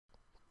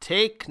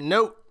Take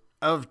note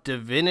of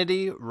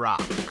Divinity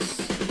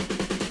Roxx,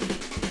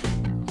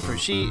 for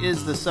she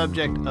is the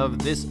subject of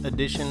this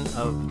edition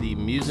of the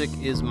Music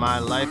is My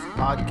Life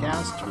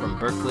podcast from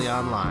Berklee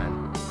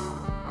Online.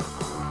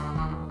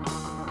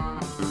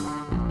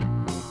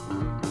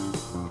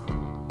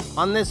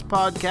 On this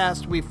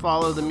podcast, we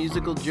follow the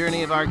musical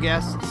journey of our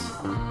guests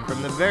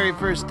from the very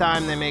first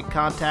time they make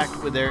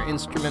contact with their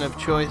instrument of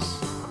choice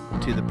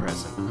to the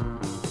present.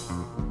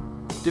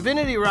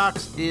 Divinity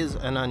Roxx is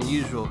an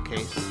unusual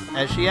case,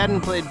 as she hadn't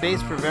played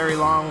bass for very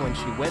long when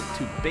she went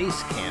to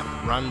bass camp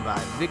run by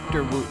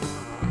Victor Wooten,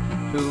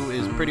 who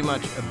is pretty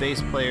much a bass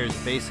player's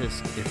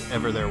bassist if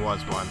ever there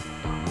was one.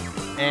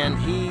 And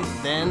he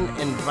then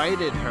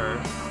invited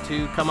her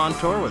to come on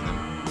tour with him.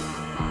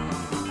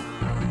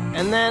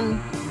 And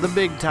then the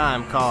big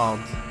time called.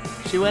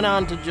 She went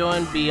on to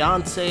join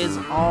Beyoncé's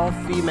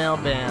all-female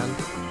band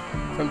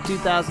from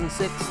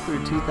 2006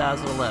 through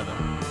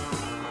 2011.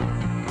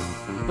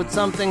 But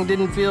something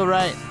didn't feel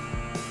right.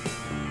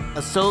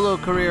 A solo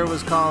career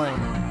was calling.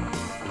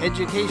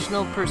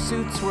 Educational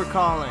pursuits were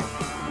calling.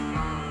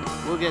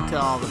 We'll get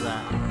to all of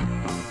that.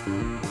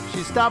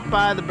 She stopped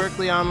by the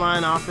Berklee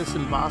Online office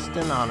in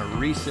Boston on a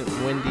recent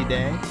windy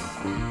day,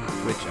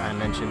 which I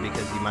mention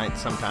because you might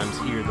sometimes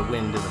hear the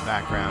wind in the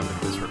background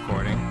of this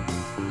recording.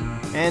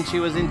 And she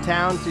was in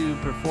town to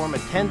perform a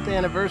 10th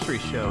anniversary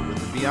show with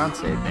the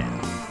Beyoncé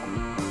band,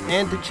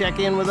 and to check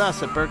in with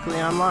us at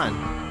Berklee Online,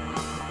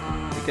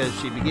 because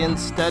she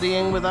begins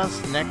studying with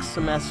us next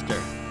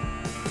semester.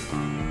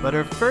 But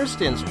her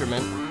first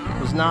instrument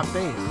was not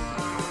bass.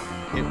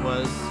 It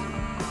was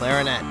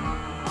clarinet.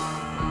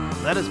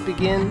 Let us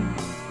begin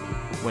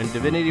when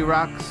Divinity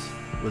Roxx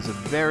was a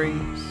very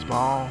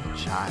small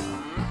child.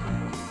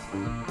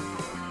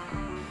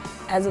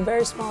 As a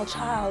very small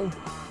child,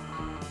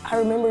 I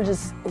remember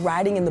just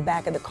riding in the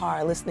back of the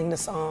car listening to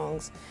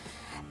songs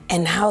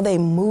and how they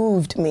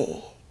moved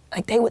me.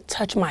 Like, they would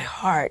touch my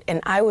heart,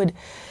 and I would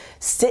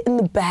sit in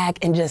the back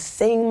and just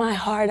sing my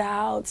heart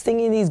out,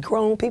 singing these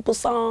grown people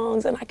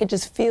songs, and I could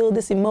just feel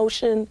this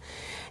emotion.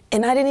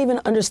 And I didn't even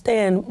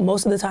understand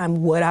most of the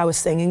time what I was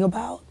singing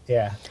about.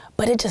 Yeah.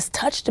 But it just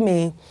touched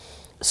me.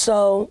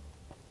 So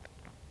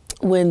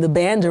when the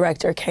band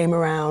director came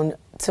around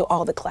to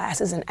all the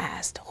classes and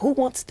asked, who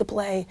wants to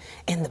play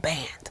in the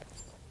band?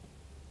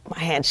 My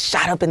hand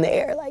shot up in the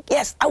air like,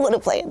 yes, I want to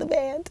play in the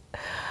band.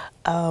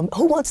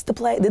 Who wants to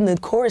play? Then the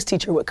chorus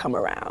teacher would come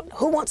around.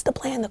 Who wants to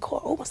play in the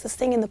chorus? Who wants to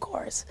sing in the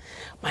chorus?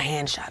 My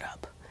hand shot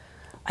up.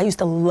 I used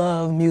to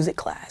love music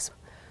class.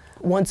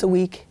 Once a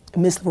week,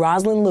 Miss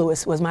Rosalind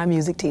Lewis was my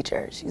music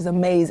teacher. She's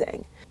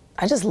amazing.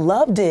 I just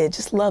loved it,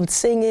 just loved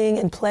singing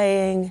and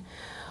playing.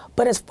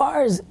 But as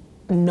far as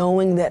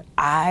knowing that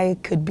I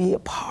could be a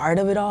part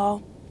of it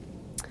all,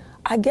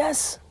 I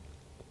guess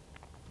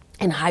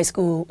in high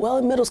school, well,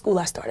 in middle school,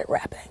 I started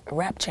rapping.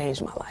 Rap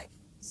changed my life.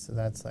 So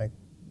that's like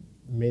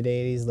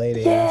mid-'80s, late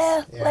 80s.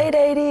 Yeah, late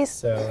 80s.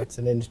 So it's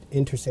an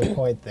interesting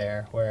point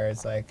there where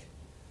it's like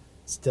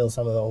still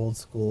some of the old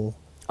school.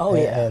 Oh,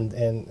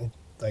 and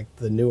like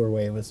the newer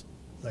wave was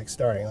like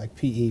starting, like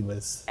PE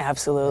was.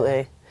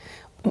 Absolutely.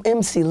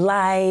 MC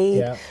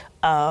Light,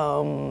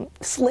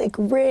 Slick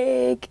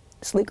Rick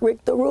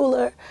the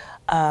Ruler.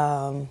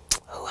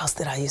 Who else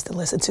did I used to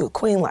listen to?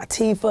 Queen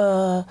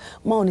Latifah,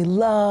 Moni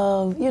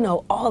Love, you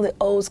know, all the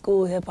old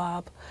school hip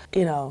hop.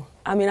 You know,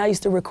 I mean, I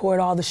used to record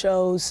all the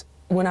shows.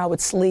 When I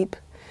would sleep,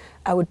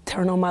 I would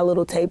turn on my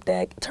little tape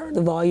deck, turn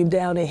the volume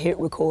down, and hit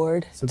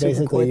record. So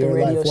basically,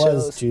 your life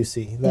was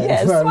juicy.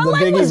 Yes, my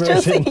life was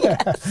juicy.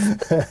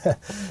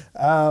 Yes.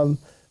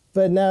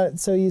 But now,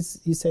 so you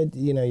said,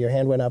 you know, your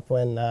hand went up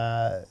when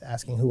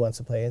asking who wants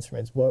to play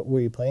instruments. What were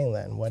you playing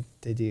then? What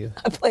did you?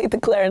 I played the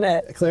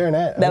clarinet.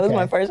 Clarinet. That was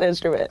my first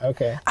instrument.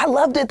 Okay. I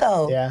loved it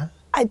though. Yeah.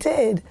 I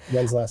did.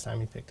 When's the last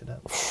time you picked it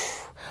up?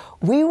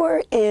 We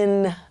were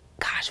in,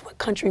 gosh, what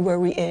country were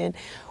we in?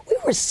 We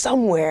were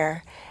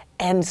somewhere,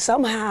 and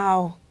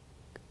somehow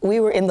we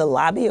were in the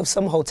lobby of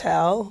some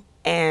hotel,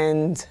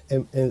 and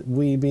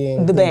we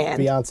being the band,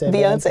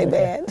 Beyoncé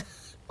band.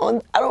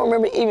 I don't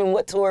remember even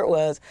what tour it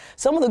was.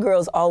 Some of the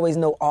girls always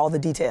know all the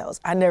details.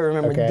 I never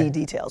remember the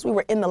details. We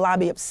were in the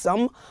lobby of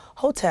some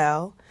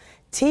hotel.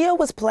 Tia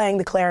was playing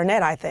the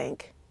clarinet, I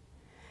think,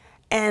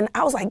 and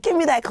I was like, "Give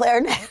me that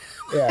clarinet."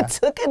 Yeah. I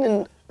took it,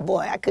 and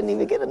boy, I couldn't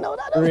even get a note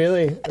out of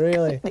it.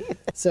 Really?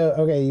 So,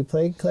 okay, you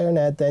play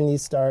clarinet, then you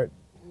start,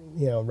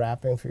 you know,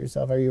 rapping for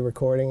yourself. Are you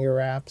recording your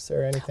raps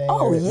or anything?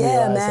 Oh,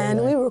 yeah,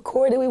 man. We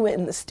recorded, we went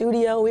in the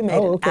studio, we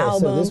made an album.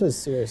 So this was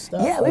serious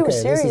stuff. Yeah, we were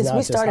serious.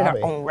 We started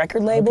our own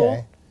record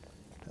label.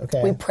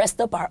 Okay. We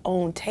pressed up our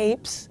own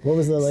tapes. What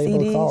was the label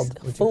CDs,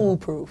 called?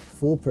 Foolproof.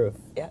 Foolproof.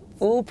 Yeah,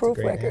 Foolproof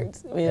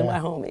Records, me and my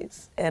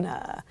homies. And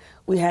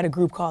we had a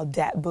group called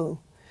Dat Boo,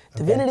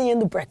 Divinity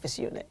and the Breakfast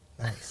Unit.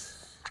 Nice.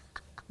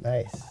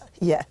 Nice.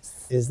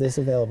 Yes. Is this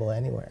available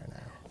anywhere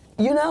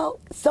now? You know,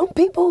 some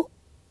people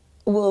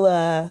will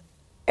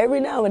every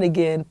now and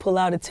again pull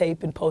out a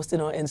tape and post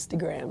it on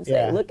Instagram and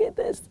say, look at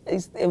this.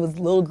 It was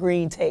little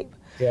green tape.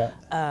 Yeah.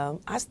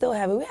 I still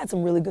have it. We had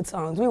some really good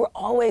songs. We were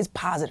always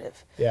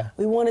positive. Yeah.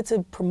 We wanted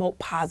to promote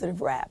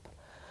positive rap.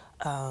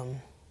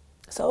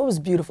 So it was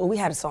beautiful. We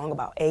had a song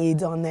about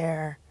AIDS on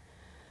there.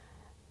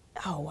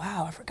 Oh,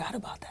 wow, I forgot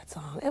about that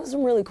song. It was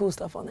some really cool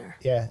stuff on there.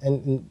 Yeah,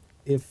 and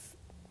if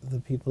the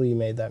people you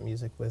made that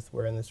music with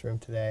were in this room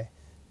today,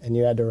 and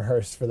you had to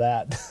rehearse for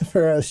that,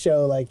 for a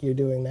show like you're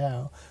doing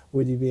now,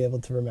 would you be able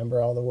to remember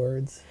all the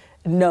words?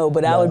 No,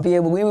 but No.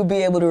 we would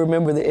be able to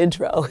remember the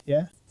intro.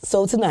 Yeah?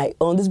 So tonight,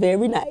 on this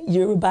very night,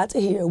 you're about to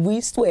hear,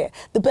 we swear,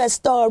 the best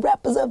star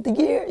rappers of the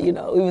year. You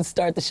know, we would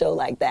start the show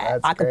like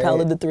that. That's Acapella,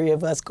 great. the three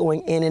of us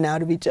going in and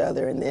out of each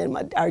other, and then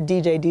our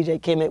DJ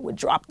Kimmett would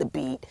drop the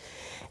beat,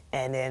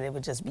 and then it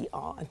would just be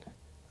on.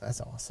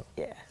 That's awesome.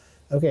 Yeah.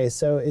 Okay,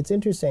 so it's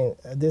interesting.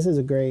 This is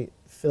a great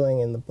filling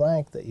in the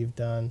blank that you've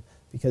done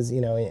because,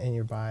 you know, in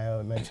your bio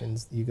it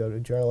mentions you go to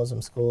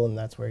journalism school and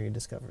that's where you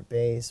discover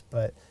bass,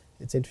 but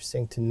it's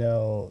interesting to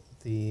know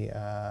the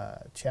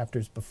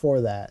chapters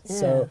before that.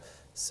 Yeah.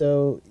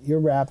 So you're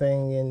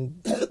rapping in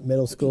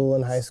middle school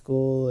and high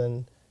school,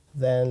 and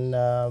then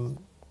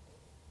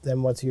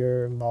what's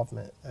your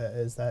involvement?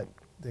 Is that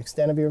the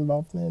extent of your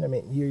involvement? I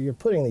mean, you're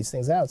putting these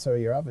things out, so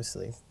you're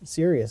obviously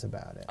serious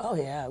about it. Oh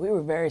yeah, we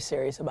were very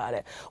serious about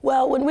it.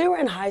 Well, when we were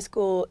in high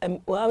school,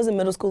 and I was in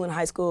middle school and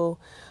high school,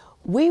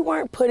 we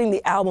weren't putting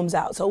the albums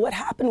out. So what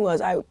happened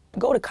was I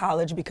go to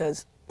college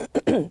because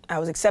I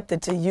was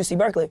accepted to UC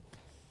Berkeley.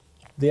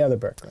 The other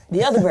Berklee.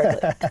 The other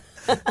Berklee.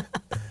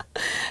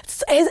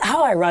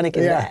 How ironic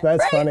is that? Yeah,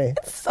 that's right? funny.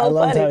 It's so I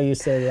loved funny. how you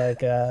say,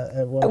 like,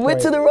 at one I went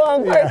point, to the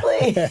wrong Yeah.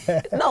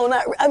 Berklee. No,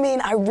 I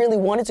mean, I really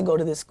wanted to go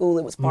to this school.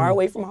 It was far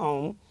away from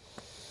home.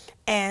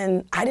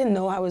 And I didn't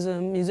know I was a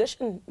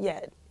musician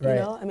yet. You Right.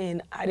 know, I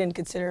mean, I didn't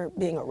consider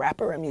being a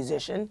rapper a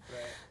musician.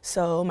 Right.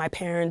 So my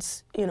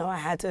parents, you know, I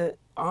had to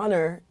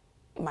honor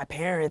my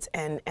parents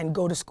and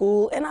go to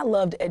school. And I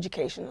loved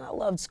education and I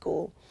loved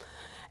school.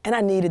 And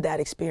I needed that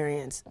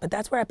experience. But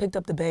that's where I picked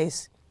up the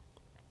bass.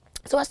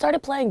 So I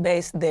started playing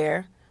bass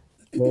there.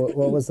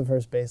 What was the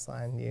first bass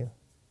line you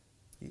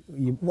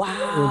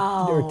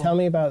Wow. or tell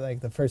me about,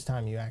 like, the first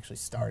time you actually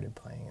started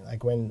playing it,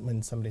 like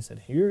when somebody said,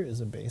 here is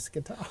a bass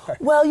guitar.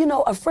 Well, you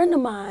know, a friend of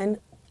mine,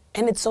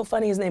 and it's so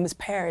funny, his name is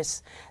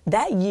Paris.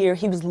 That year,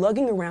 he was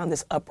lugging around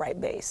this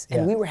upright bass,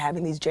 and Yeah. we were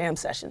having these jam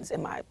sessions.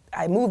 And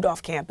I moved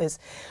off campus,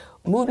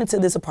 moved into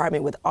this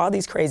apartment with all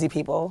these crazy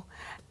people,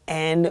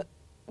 and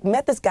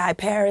met this guy,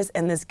 Paris,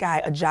 and this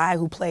guy, Ajay,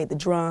 who played the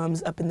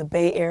drums up in the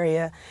Bay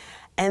Area.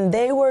 And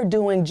they were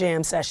doing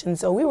jam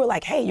sessions, so we were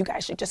like, hey, you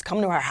guys should just come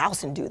to our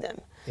house and do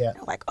them. Yeah. And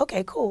I'm like,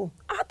 okay, cool.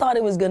 I thought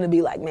it was gonna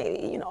be like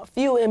maybe, you know, a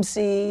few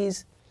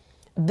MCs,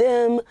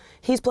 them,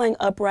 he's playing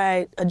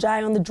upright,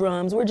 Ajay on the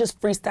drums, we're just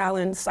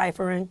freestyling,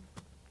 ciphering.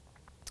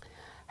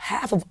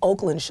 Half of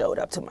Oakland showed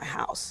up to my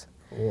house.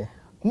 Yeah.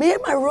 Me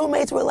and my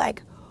roommates were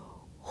like,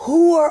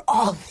 who are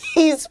all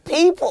these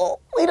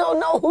people? We don't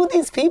know who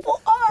these people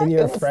are. And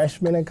you're a It was-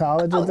 freshman in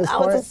college at this I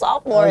point? was a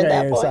sophomore okay, at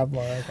that you're point. A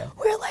sophomore, okay.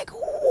 We're like,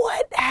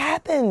 what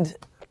happened?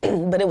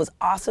 But it was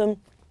awesome.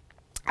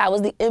 I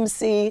was the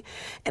MC,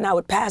 and I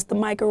would pass the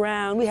mic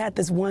around. We had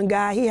this one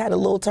guy, he had a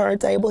little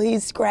turntable.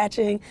 He's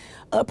scratching,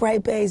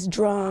 upright bass,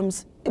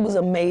 drums. It was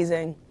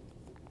amazing.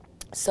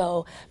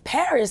 So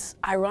Paris,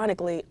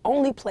 ironically,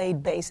 only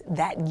played bass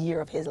that year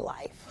of his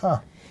life. Huh.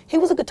 He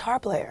was a guitar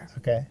player.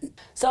 Okay.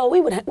 So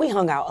we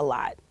hung out a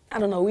lot. I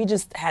don't know, we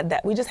just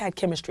had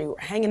chemistry. We were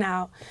hanging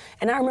out.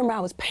 And I remember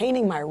I was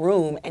painting my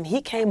room and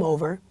he came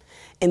over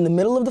in the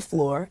middle of the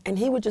floor and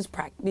he would just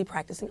be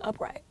practicing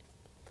upright.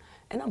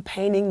 And I'm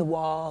painting the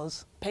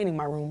walls, painting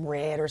my room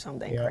red or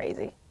something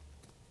crazy.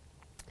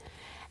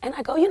 And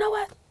I go, you know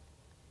what?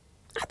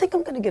 I think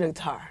I'm gonna get a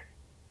guitar.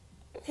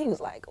 He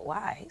was like,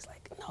 why? He's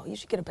like, no, you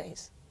should get a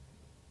bass.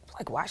 I was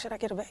like, why should I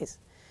get a bass?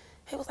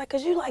 He was like,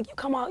 cause you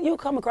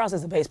come across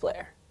as a bass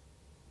player.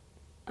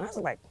 And I was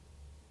like,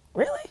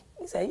 really?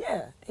 He said,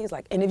 yeah. He's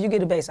like, and if you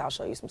get a bass, I'll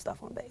show you some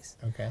stuff on bass.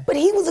 Okay. But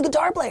he was a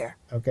guitar player.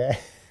 Okay.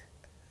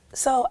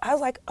 So I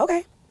was like,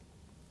 okay.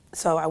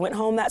 So I went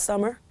home that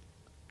summer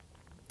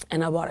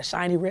and I bought a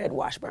shiny red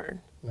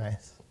Washburn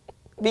Nice.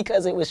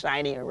 because it was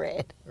shiny and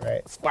red,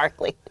 Right.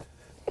 sparkly.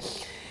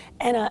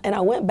 And I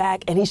went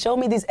back and he showed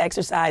me these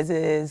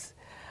exercises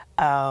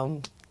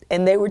and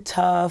they were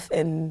tough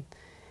and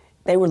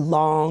they were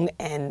long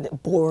and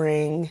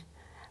boring,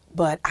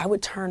 but I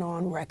would turn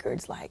on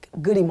records like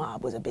Goody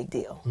Mob was a big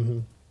deal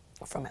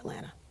from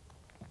Atlanta.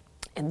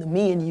 And the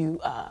Me and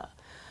You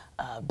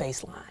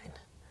bass line.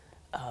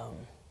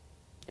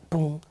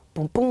 Boom,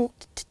 boom, boom,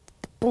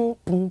 boom,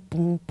 boom,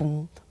 boom,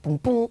 boom, boom,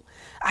 boom.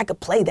 I could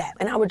play that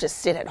and I would just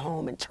sit at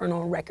home and turn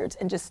on records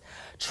and just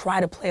try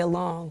to play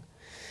along.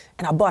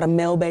 And I bought a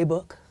Mel Bay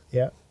book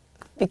Yeah.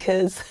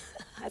 because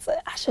I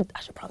said, I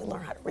should probably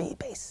learn how to read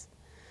bass.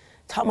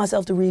 Taught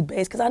myself to read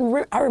bass because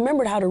I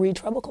remembered how to read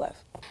treble clef.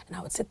 And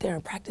I would sit there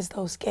and practice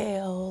those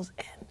scales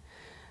and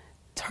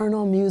turn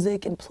on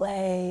music and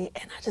play,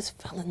 and I just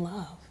fell in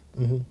love.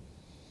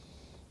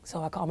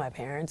 So I called my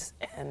parents,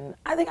 and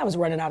I think I was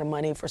running out of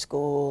money for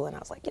school, and I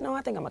was like, you know,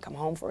 I think I'm gonna come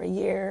home for a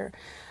year.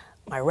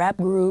 my rap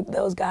group,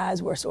 those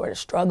guys were sort of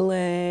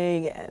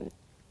struggling, and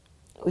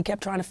we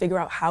kept trying to figure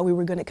out how we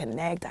were going to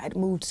connect. I had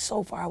moved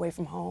so far away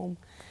from home.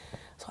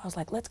 So I was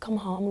like, let's come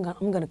home.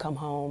 I'm going to come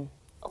home.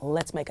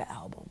 Let's make an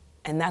album.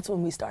 And that's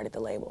when we started the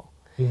label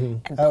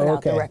and put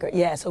out the record.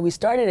 Yeah, so we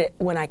started it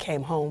when I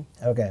came home.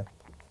 Okay.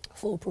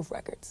 Foolproof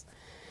Records.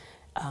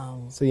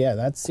 So yeah,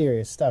 that's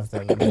serious stuff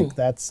then. Like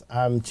that's,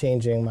 I'm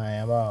changing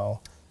my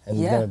MO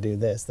and gonna do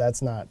this.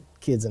 That's not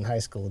kids in high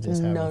school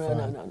just having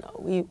fun. No.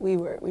 We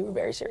were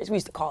very serious. We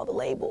used to call the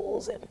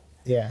labels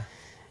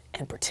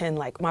and pretend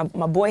like my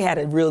boy had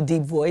a real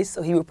deep voice,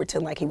 so he would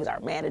pretend like he was our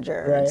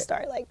manager and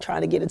start like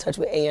trying to get in touch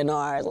with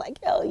A&R, like,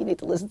 yo, you need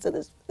to listen to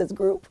this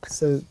group.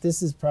 So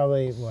this is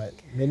probably what,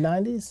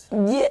 mid-90s?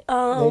 Yeah, late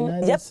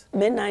 90s? Yep,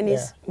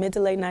 mid-90s, mid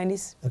to late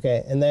 90s.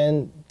 Okay, and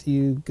then do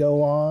you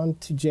go on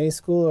to J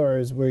school,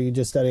 or were you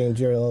just studying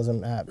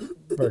journalism at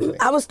Berklee?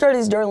 I was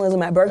studying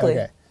journalism at Berklee.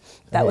 Okay.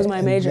 That was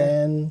my major.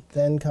 And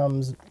then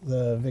comes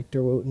the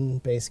Victor Wooten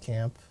Bass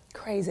Camp.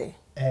 Crazy.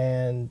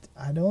 And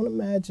I don't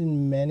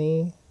imagine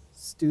many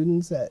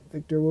students at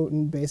Victor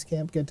Wooten Bass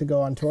Camp get to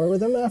go on tour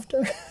with him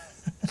after.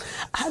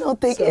 I don't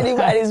think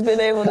anybody's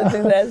been able to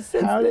do that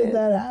since How did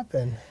that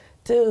happen?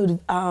 Dude,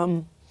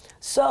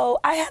 so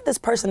I had this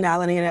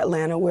personality in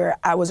Atlanta where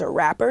I was a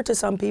rapper to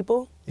some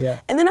people. Yeah.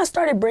 And then I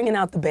started bringing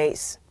out the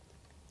bass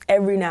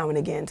every now and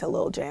again to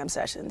little jam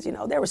sessions. You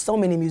know, there were so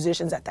many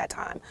musicians at that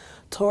time.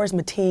 Taurus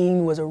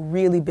Mateen was a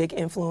really big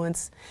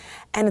influence.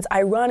 And it's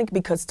ironic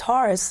because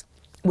Taurus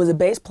was a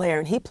bass player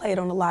and he played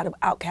on a lot of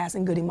Outkast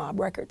and Goody Mob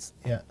records.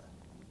 Yeah.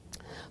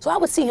 So I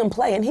would see him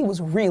play and he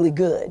was really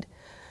good.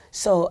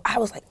 So I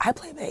was like, I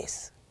play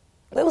bass.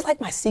 It was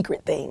like my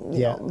secret thing,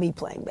 you know, me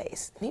playing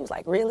bass. And he was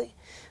like, really?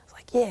 I was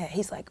like, yeah.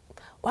 He's like,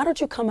 why don't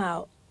you come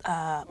out?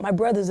 My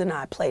brothers and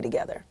I play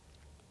together.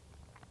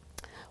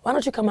 Why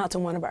don't you come out to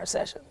one of our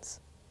sessions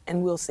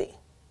and we'll see.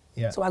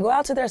 Yeah. So I go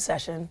out to their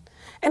session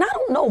and I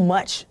don't know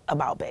much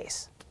about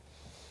bass.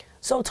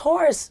 So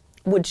Taurus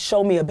would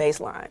show me a bass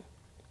line.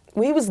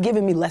 He was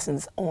giving me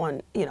lessons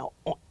on, you know,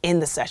 in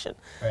the session.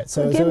 Right,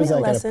 so it was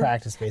like a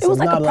practice bass. It was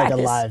like not a like practice.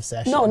 a live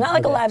session. No, not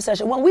like a live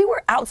session. When we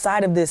were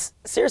outside of this,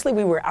 seriously,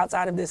 we were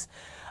outside of this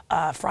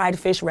fried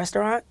fish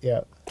restaurant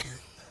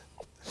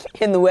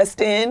in the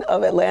West End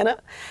of Atlanta,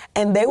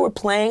 and they were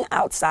playing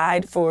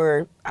outside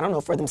for, I don't know,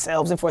 for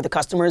themselves and for the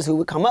customers who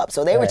would come up.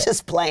 So they were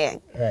just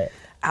playing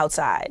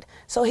outside.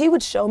 So he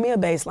would show me a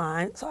bass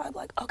line, so I'd be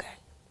like, okay.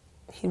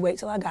 He'd wait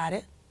till I got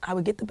it. I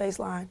would get the bass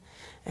line,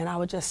 and I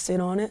would just sit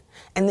on it,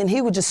 and then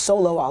he would just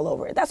solo all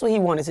over it. That's what he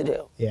wanted to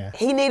do. Yeah.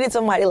 He needed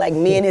somebody like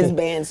me in his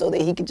band so that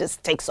he could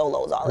just take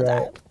solos all the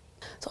time.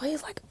 So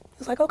he's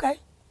like, okay,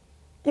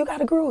 you got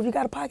a groove, you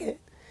got a pocket.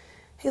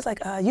 He's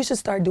like, you should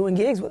start doing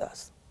gigs with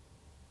us.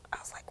 I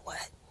was like,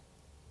 what?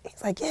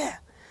 He's like, yeah,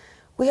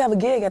 we have a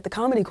gig at the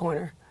Comedy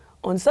Corner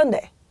on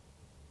Sunday.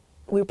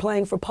 We're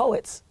playing for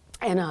poets,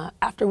 and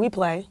after we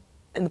play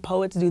and the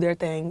poets do their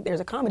thing, there's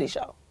a comedy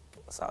show.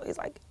 So he's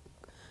like,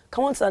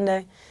 come on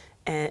Sunday,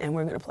 and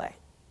we're gonna play.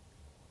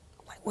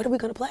 I'm like, what are we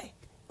gonna play?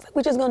 It's like,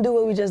 we're just gonna do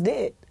what we just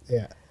did.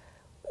 Yeah.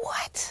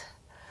 What?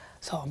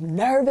 So I'm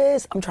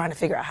nervous, I'm trying to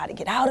figure out how to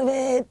get out of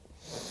it.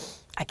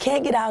 I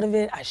can't get out of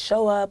it. I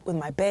show up with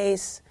my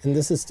bass. And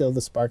this is still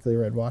the sparkly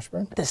red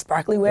Washburn? The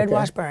sparkly red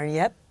Washburn,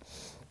 yep.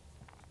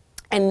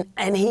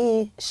 And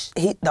he,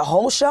 the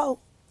whole show,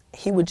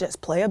 he would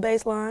just play a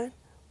bass line,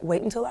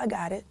 wait until I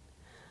got it.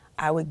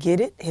 I would get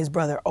it. His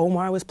brother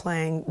Omar was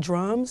playing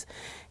drums.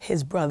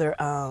 His brother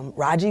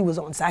Raji was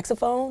on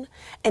saxophone.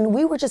 And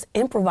we were just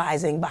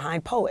improvising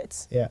behind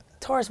poets. Yeah.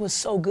 Taurus was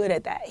so good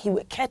at that. He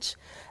would catch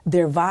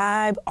their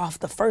vibe off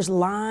the first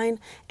line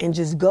and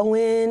just go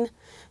in.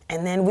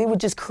 And then we would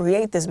just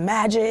create this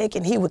magic,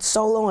 and he would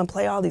solo and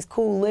play all these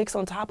cool licks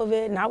on top of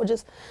it. And I would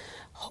just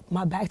hold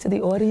my back to the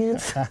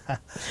audience,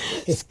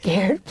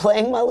 scared,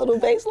 playing my little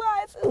bass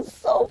lines. It was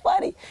so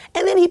funny.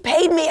 And then he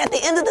paid me at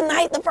the end of the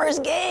night, the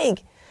first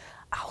gig.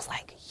 I was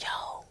like,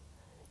 yo,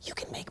 you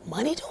can make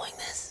money doing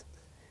this?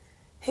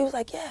 He was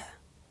like, yeah.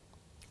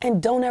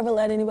 And don't ever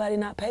let anybody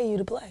not pay you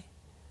to play.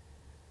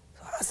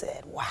 So I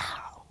said,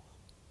 wow,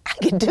 I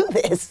can do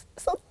this.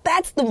 So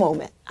that's the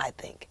moment, I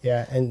think,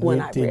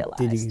 when I realized.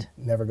 Did you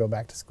never go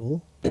back to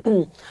school?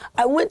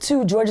 I went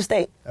to Georgia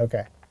State.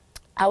 Okay.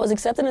 I was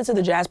accepted into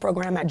the jazz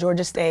program at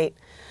Georgia State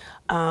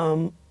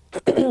at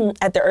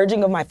the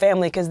urging of my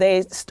family, because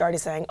they started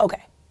saying,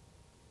 okay,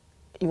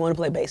 you want to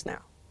play bass now.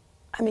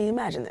 I mean,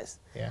 imagine this.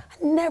 Yeah.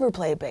 I never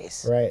played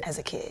bass as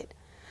a kid.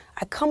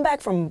 I come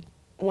back from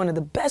one of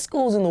the best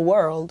schools in the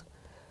world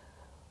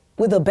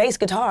with a bass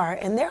guitar,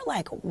 and they're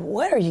like,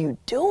 what are you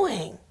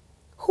doing?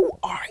 Who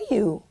are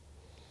you?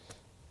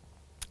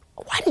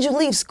 Why did you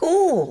leave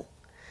school?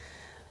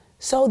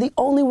 So the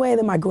only way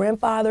that my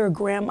grandfather,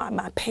 grandma,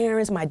 my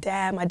parents, my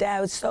dad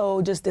was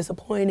so just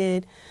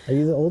disappointed. Are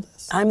you the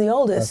oldest? I'm the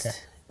oldest. Okay.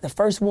 The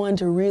first one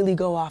to really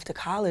go off to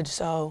college.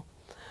 So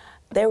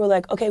they were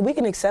like, okay, we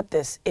can accept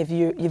this. If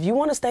you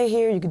want to stay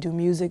here, you can do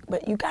music,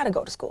 but you got to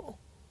go to school.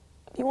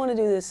 If you want to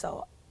do this,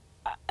 so.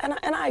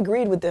 And I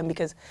agreed with them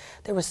because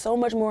there was so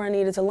much more I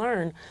needed to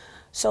learn.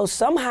 So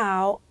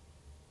somehow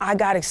I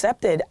got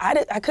accepted.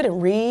 I couldn't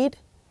read.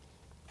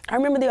 I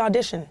remember the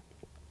audition.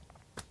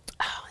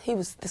 Oh,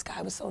 this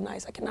guy was so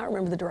nice. I cannot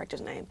remember the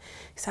director's name.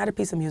 He had a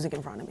piece of music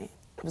in front of me.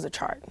 It was a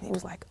chart. He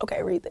was like,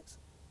 okay, read this.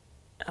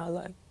 And I was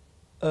like,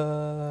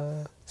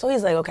 So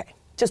he's like, okay,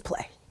 just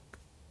play.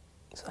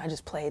 So I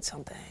just played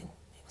something.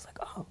 He was like,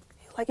 oh,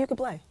 he's like, you can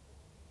play.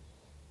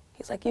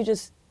 He's like, you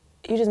just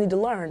need to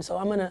learn. So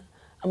I'm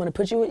gonna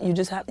put you.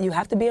 You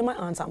have to be in my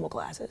ensemble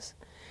classes,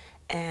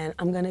 and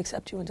I'm gonna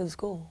accept you into the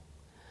school.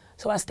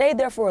 So I stayed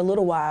there for a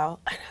little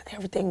while, and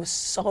everything was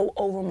so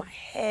over my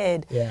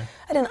head. Yeah.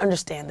 I didn't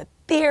understand the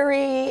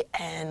theory,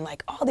 and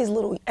like all these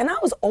and I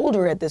was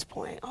older at this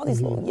point. All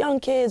these little young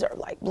kids are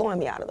like blowing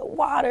me out of the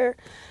water.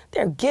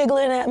 They're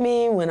giggling at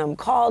me when I'm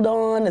called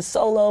on to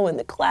solo in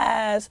the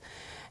class.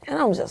 And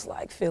I'm just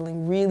like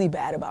feeling really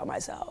bad about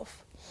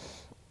myself.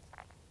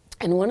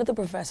 And one of the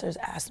professors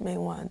asked me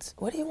once,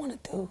 what do you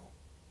want to do?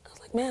 I was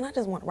like, man, I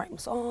just want to write my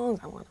songs.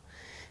 I want to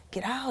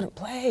get out and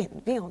play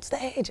and be on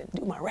stage and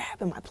do my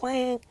rap and my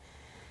playing.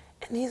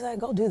 And he's like,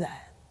 go do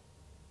that.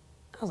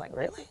 I was like,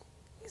 really?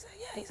 He said,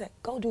 yeah. He said,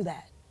 go do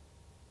that.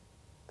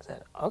 I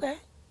said, okay.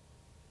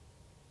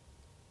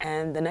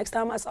 And the next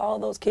time I saw all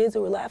those kids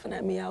who were laughing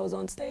at me, I was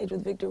on stage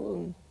with Victor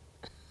Wooten.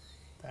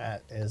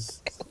 That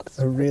is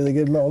a really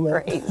good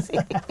moment. Crazy.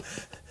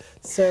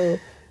 So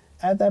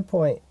at that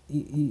point,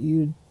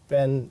 you'd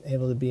been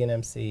able to be an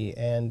MC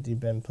and you've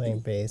been playing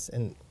bass,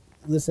 and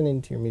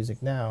listening to your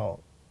music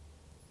now,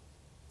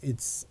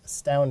 it's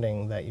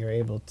astounding that you're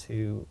able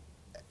to,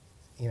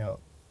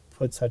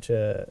 put such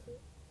a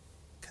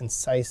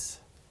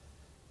concise,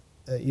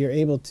 you're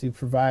able to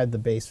provide the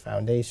bass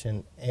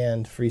foundation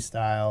and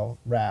freestyle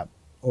rap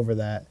over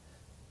that.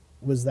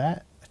 Was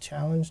that a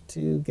challenge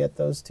to get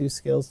those two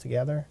skills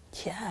together?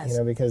 Yes.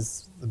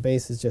 Because the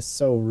bass is just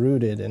so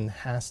rooted and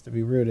has to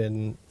be rooted,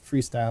 and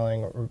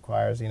freestyling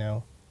requires,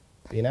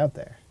 being out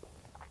there.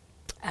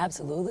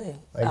 Absolutely.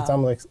 Like it's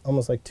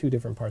almost like two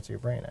different parts of your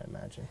brain, I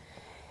imagine.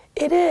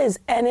 It is,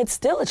 and it's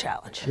still a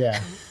challenge.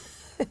 Yeah.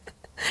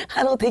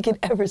 I don't think it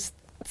ever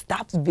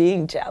stops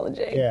being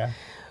challenging. Yeah.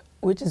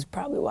 Which is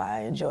probably why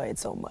I enjoy it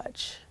so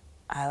much.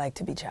 I like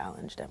to be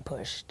challenged and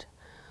pushed.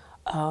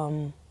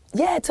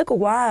 Yeah, it took a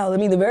while. I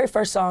mean, the very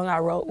first song I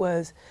wrote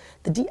was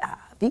the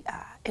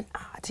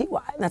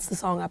D-I-V-I-N-I-T-Y. And that's the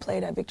song I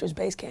played at Victor's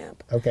bass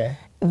camp. Okay.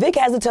 Vic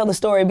has to tell the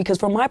story because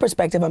from my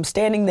perspective, I'm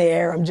standing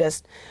there, I'm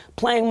just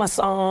playing my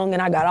song,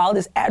 and I got all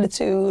this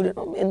attitude, and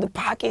I'm in the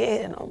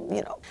pocket, and I'm,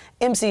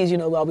 MCs,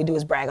 all we do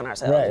is brag on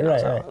ourselves.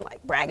 Right. I'm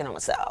like bragging on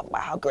myself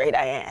about how great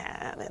I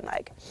am,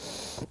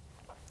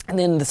 and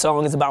then the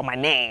song is about my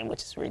name,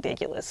 which is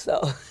ridiculous.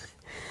 So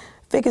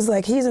Vic is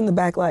like, he's in the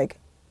back like,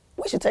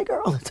 we should take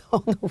her on the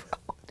road.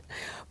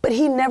 But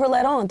he never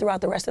let on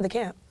throughout the rest of the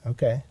camp.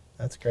 Okay,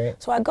 that's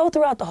great. So I go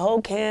throughout the whole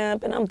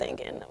camp, and I'm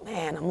thinking,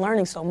 man, I'm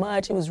learning so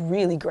much. It was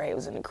really great. It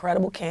was an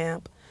incredible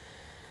camp.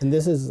 And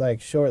this is like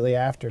shortly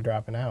after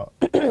dropping out.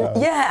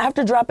 Yeah,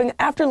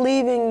 after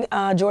leaving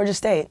Georgia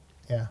State.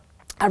 Yeah.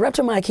 I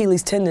ruptured my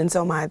Achilles tendon,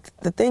 so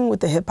the thing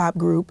with the hip hop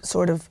group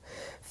sort of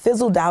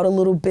fizzled out a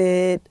little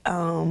bit.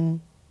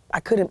 I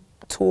couldn't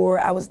tour.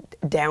 I was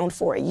down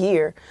for a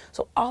year,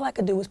 so all I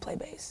could do was play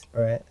bass.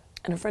 Right.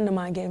 And a friend of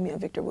mine gave me a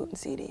Victor Wooten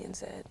CD and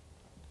said,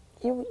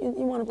 you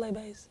want to play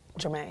bass?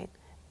 Jermaine,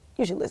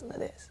 you should listen to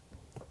this.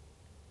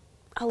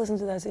 I listened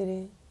to that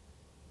CD.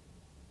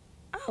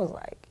 I was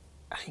like,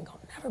 I ain't gonna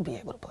never be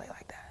able to play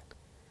like that.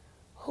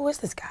 Who is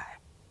this guy?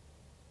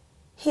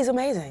 He's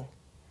amazing.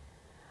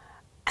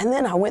 And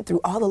then I went through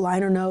all the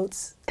liner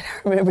notes, and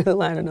I remember the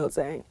liner note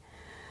saying,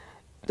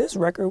 this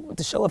record, with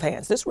the show of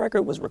hands, this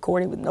record was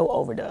recorded with no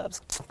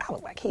overdubs. I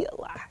was like, he's a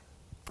lie.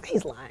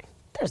 He's lying.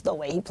 There's no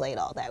way he played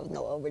all that with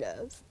no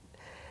overdubs.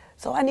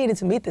 So I needed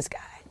to meet this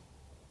guy.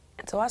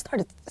 And so I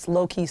started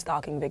low-key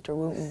stalking Victor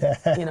Wooten,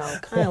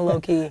 kind of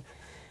low-key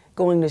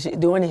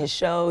doing his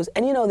shows.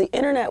 And the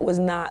internet was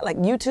not, like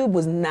YouTube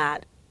was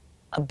not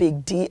a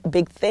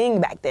big thing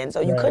back then.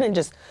 So you couldn't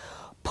just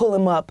pull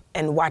him up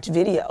and watch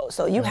videos.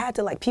 So you had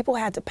to, people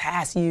had to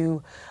pass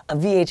you a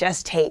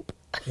VHS tape.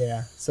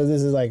 Yeah, so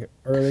this is like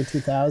early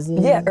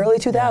 2000s? Yeah, early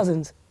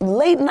 2000s. Yeah.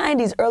 Late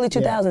 90s, early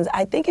 2000s. Yeah.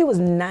 I think it was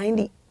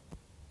 98.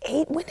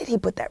 When did he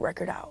put that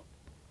record out?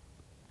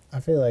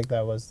 I feel like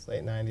that was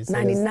late 90s.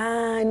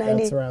 99,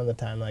 90. That's around the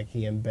time like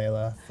he and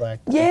Bela Fleck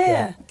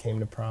came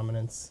to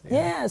prominence.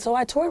 Yeah, so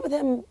I toured with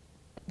him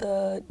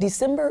the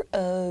December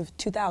of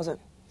 2000.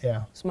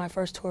 Yeah. It's my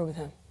first tour with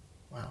him.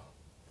 Wow.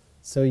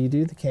 So you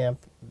do the camp,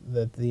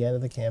 the end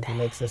of the camp, he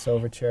makes this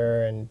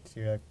overture, and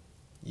you're like,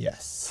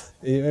 yes.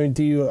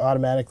 Do you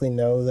automatically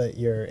know that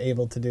you're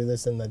able to do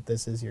this and that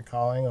this is your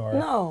calling? Or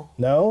No.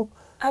 No?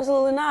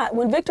 Absolutely not.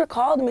 When Victor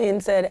called me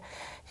and said,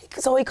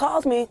 so he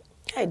calls me,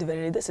 hey,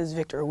 Divinity, this is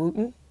Victor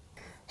Wooten.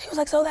 He was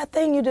like, so that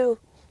thing you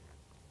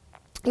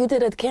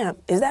did at the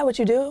camp, is that what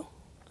you do?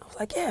 I was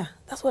like, yeah,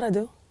 that's what I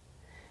do.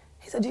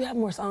 He said, do you have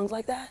more songs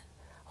like that?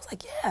 I was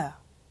like, yeah.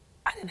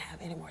 I didn't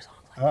have any more songs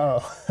like that.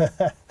 Oh.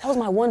 That was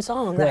my one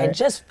song that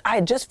I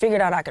had just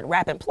figured out I could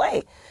rap and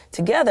play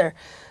together.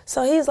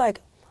 So he's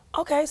like,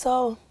 okay,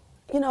 so,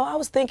 I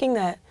was thinking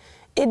that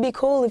it'd be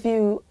cool if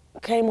you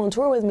came on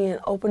tour with me and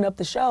opened up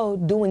the show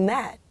doing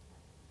that.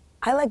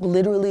 I like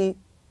literally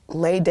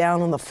laid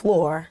down on the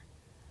floor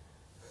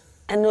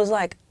and was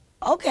like,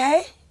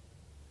 okay,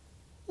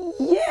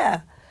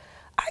 yeah,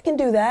 I can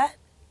do that.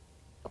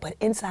 But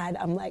inside,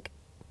 I'm like,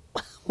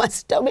 my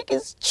stomach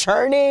is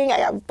churning. I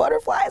have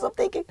butterflies. I'm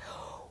thinking,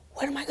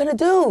 what am I gonna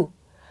do?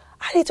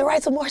 I need to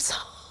write some more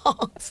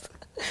songs.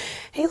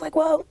 He's like,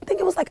 well, I think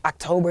it was like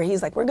October.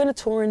 He's like, we're gonna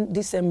tour in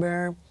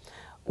December.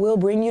 We'll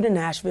bring you to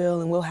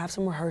Nashville and we'll have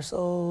some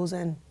rehearsals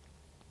and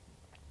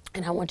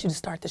I want you to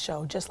start the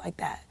show just like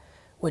that,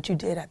 what you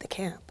did at the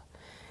camp.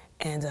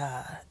 And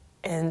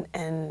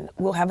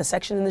we'll have a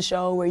section in the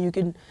show where you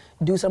can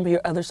do some of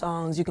your other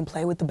songs, you can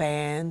play with the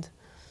band.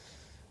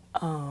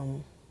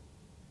 And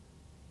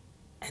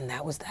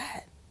that was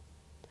that.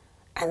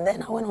 And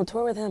then I went on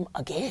tour with him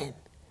again.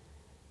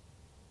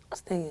 I was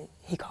thinking,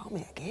 he called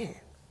me again,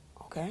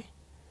 okay?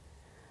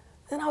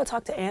 Then I would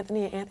talk to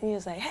Anthony, and Anthony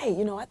would say, hey,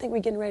 you know, I think we're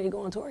getting ready to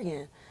go on tour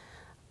again.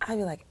 I'd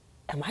be like,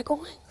 am I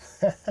going?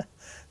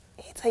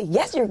 He'd say,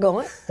 yes, you're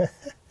going. It's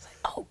like,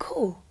 oh,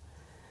 cool.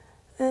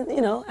 And,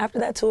 you know, after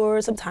that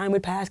tour, some time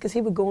would pass, because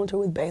he would go on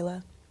tour with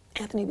Bela.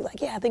 Anthony would be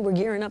like, yeah, I think we're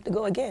gearing up to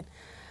go again.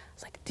 I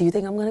was like, do you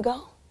think I'm gonna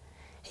go?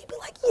 He'd be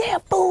like, yeah,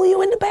 fool,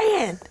 you in the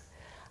band.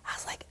 I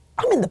was like,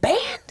 I'm in the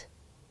band?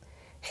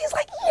 He's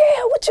like,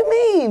 yeah, what you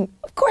mean?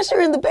 Of course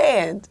you're in the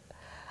band.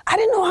 I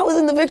didn't know I was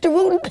in the Victor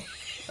Wooten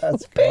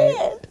That's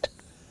band. great.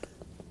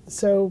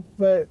 So,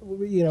 but,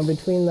 you know,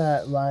 between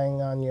that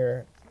lying on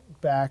your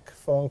back,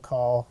 phone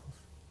call,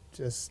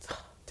 just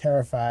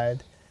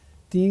terrified,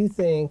 do you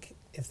think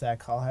if that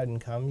call hadn't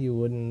come, you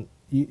wouldn't,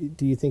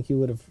 do you think you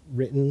would have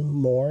written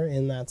more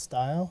in that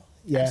style?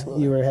 Yeah,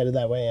 Absolutely. You were headed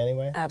that way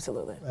anyway?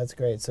 Absolutely. That's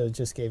great. So it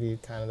just gave you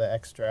kind of the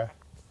extra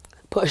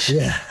push.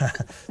 Yeah.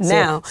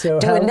 Now, so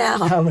do it now.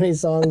 How many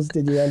songs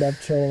did you end up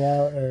churning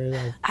out? Or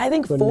like I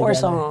think putting 4 together?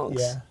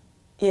 songs. Yeah.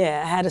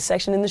 Yeah, I had a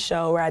section in the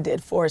show where I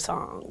did 4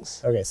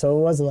 songs. Okay, so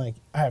it wasn't like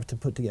I have to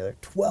put together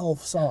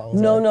 12 songs.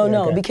 No, Like, no, yeah,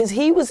 no, okay. because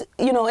he was,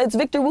 you know, it's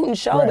Victor Wooten's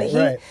show,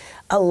 Right,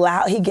 but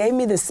right. he gave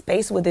me the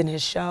space within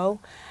his show.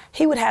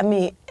 He would have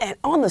me, and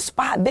on the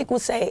spot, Vic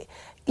would say,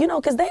 you know,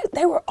 because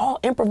they were all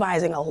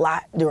improvising a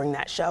lot during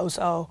that show,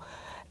 so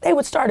they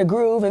would start a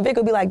groove, and Vic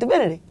would be like,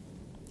 Divinity,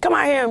 come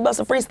out here and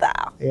bust a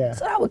freestyle. Yeah.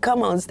 So I would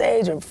come on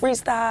stage and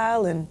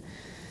freestyle, and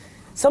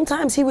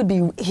sometimes they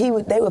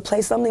would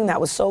play something that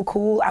was so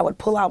cool, I would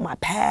pull out my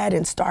pad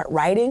and start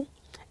writing,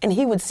 and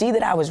he would see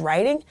that I was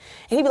writing,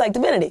 and he'd be like,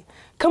 Divinity,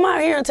 come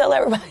out here and tell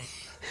everybody,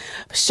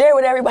 share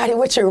with everybody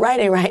what you're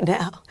writing right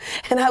now.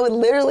 And I would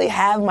literally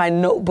have my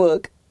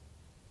notebook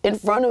in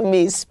front of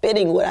me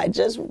spitting what I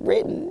just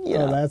written, you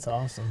know. Oh, that's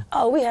awesome.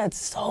 Oh, we had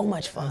so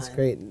much fun. That's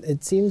great.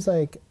 It seems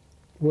like,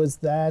 was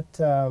that,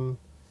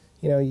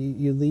 you know,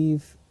 you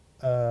leave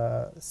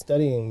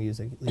studying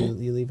music,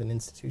 you leave an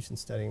institution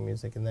studying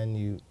music, and then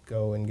you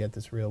go and get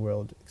this real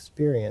world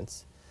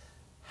experience.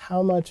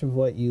 How much of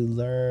what you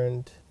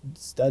learned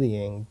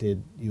studying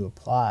did you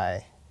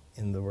apply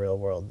in the real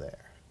world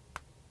there?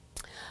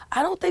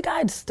 I don't think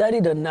I'd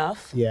studied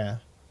enough Yeah.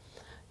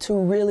 to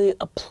really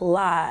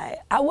apply.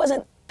 I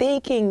wasn't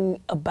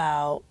thinking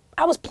about,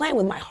 I was playing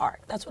with my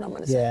heart. That's what I'm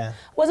gonna say. Yeah.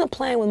 I wasn't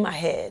playing with my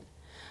head.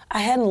 I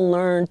hadn't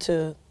learned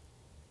to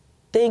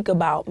think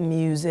about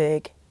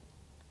music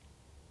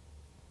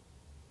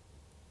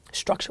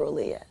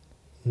structurally yet.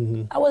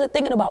 Mm-hmm. I wasn't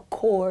thinking about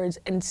chords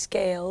and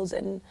scales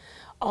and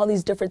all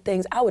these different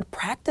things. I would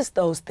practice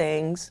those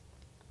things,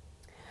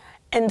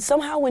 and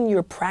somehow when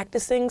you're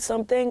practicing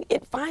something,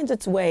 it finds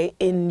its way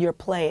in your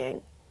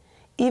playing,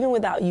 even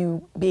without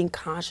you being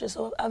conscious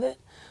of it.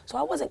 So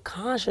I wasn't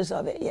conscious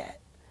of it yet.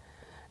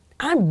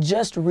 I'm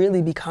just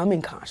really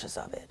becoming conscious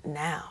of it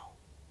now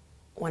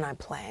when I'm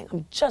playing.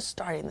 I'm just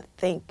starting to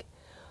think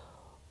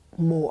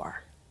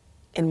more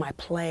in my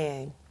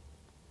playing.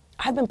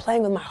 I've been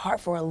playing with my heart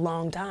for a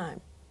long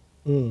time.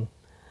 Mm.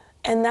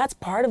 And that's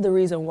part of the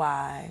reason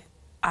why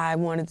I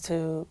wanted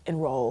to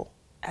enroll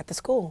at the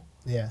school,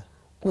 Yeah.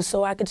 was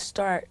so I could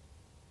start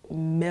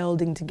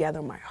melding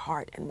together my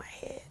heart and my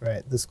head.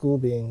 Right. The school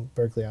being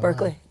Berklee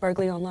Online.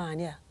 Berklee Online,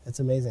 yeah. It's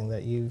amazing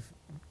that you've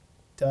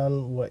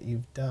done what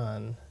you've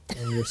done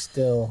and you're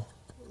still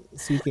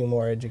seeking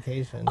more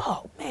education.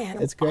 Oh man,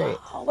 It's great.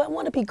 Oh, I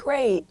want to be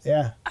great.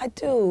 Yeah. I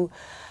do.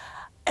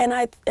 And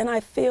I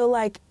feel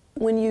like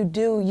when you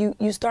do,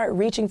 you start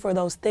reaching for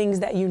those things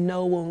that you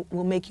know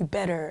will make you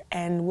better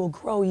and will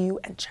grow you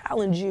and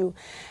challenge you.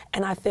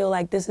 And I feel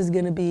like this is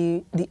going to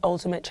be the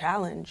ultimate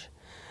challenge.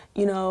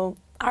 You know,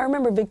 I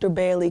remember Victor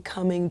Bailey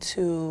coming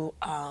to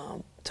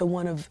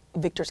one of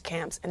Victor's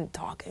camps and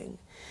talking.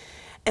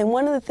 And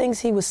one of the things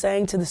he was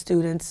saying to the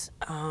students,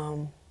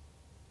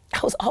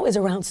 I was always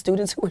around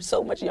students who were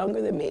so much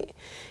younger than me.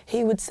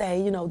 He would say,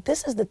 you know,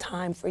 this is the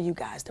time for you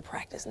guys to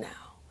practice now.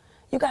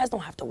 You guys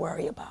don't have to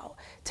worry about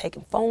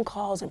taking phone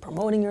calls and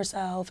promoting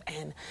yourself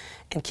and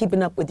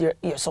keeping up with your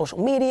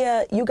social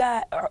media. You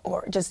got,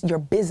 or just your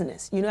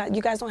business. You know,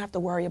 you guys don't have to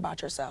worry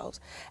about yourselves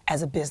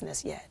as a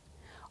business yet.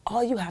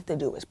 All you have to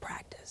do is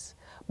practice.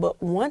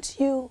 But once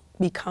you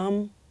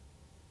become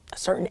a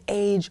certain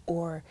age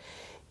or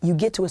you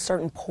get to a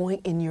certain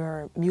point in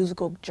your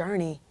musical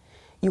journey,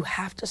 you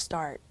have to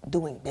start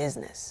doing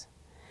business.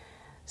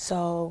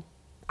 So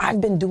I've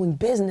been doing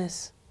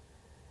business,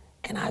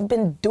 and I've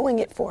been doing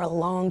it for a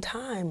long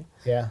time.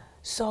 Yeah.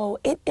 So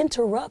it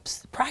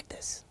interrupts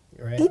practice.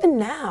 Right. Even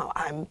now,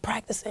 I'm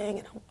practicing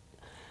and I'm,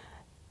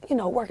 you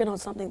know, working on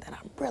something that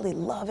I'm really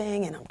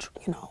loving, and I'm,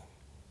 you know,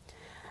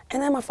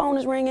 and then my phone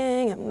is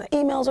ringing and the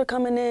emails are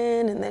coming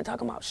in and they're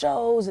talking about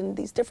shows and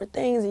these different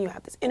things, and you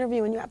have this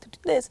interview and you have to do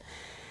this.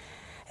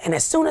 And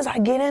as soon as I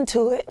get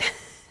into it,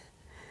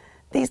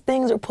 these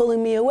things are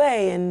pulling me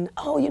away. And,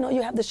 oh, you know,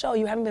 you have the show.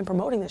 You haven't been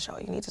promoting the show.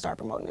 You need to start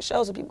promoting the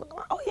show so people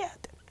go, oh, yeah,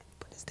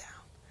 put this down.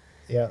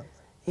 Yeah.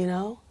 You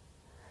know?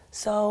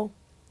 So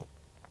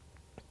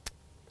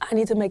I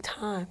need to make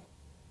time.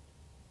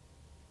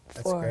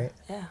 That's great.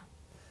 Yeah.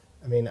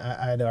 I mean,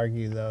 I'd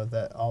argue, though,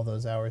 that all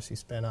those hours you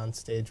spent on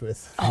stage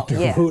with Oh,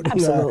 Victor yeah, Wooten,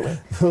 absolutely.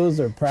 those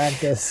are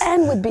practice.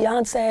 And with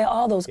Beyoncé,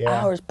 all those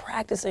Yeah. hours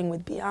practicing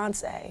with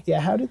Beyoncé. Yeah,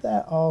 how did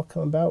that all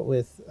come about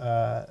with,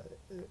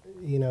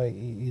 you know,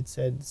 you'd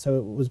said, so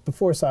it was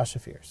before Sasha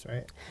Fierce,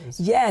 right?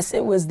 Yes,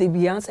 it was the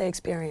Beyoncé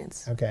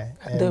experience. Okay.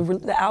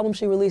 The album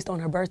she released on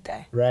her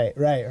birthday. Right.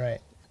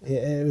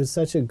 It was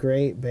such a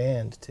great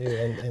band, too,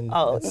 and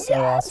Oh, it's so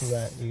yes. awesome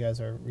that you guys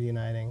are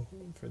reuniting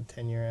for the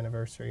 10-year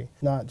anniversary.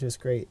 Not just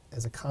great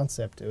as a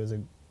concept, it was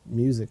a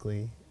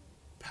musically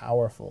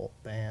powerful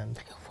band.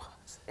 It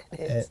was. It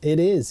is. It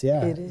is,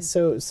 yeah. It is.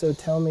 So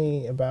tell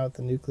me about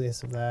the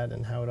nucleus of that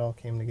and how it all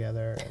came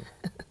together.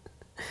 And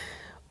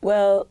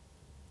Well,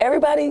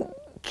 everybody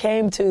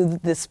came to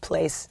this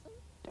place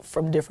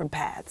from different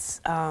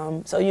paths.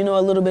 So you know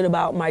a little bit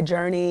about my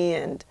journey,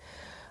 and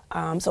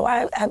so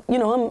you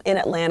know, I'm in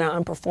Atlanta,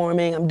 I'm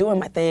performing, I'm doing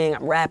my thing,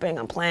 I'm rapping,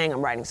 I'm playing, I'm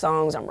writing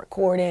songs, I'm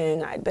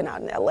recording. I'd been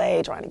out in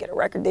LA trying to get a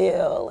record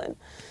deal, and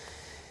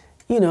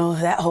you know,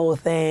 that whole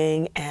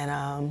thing.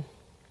 And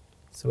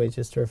so wait,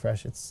 just to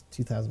refresh, it's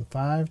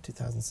 2005,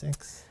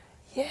 2006?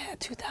 yeah,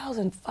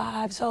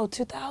 2005. So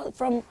 2000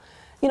 from,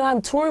 you know,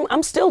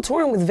 I'm still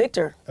touring with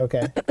Victor.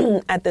 Okay.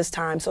 At this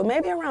time, so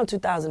maybe around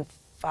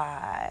 2005.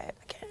 I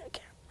can't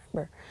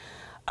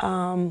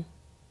remember.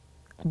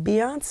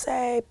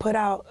 Beyonce put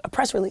out a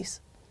press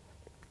release,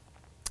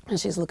 and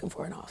she's looking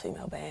for an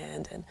all-female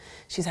band, and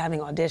she's having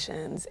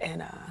auditions,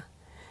 and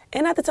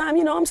at the time,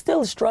 you know, I'm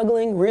still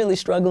really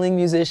struggling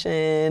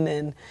musician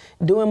and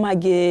doing my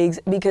gigs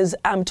because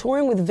I'm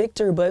touring with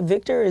Victor, but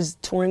Victor is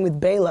touring with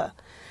Bela.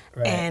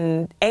 Right.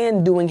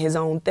 And doing his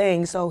own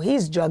thing, so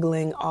he's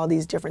juggling all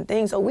these different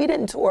things. So we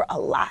didn't tour a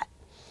lot,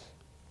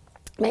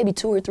 maybe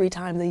 2 or 3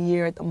 times a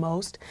year at the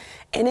most.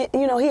 And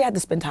you know, he had to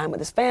spend time with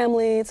his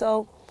family.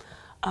 So,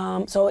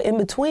 so in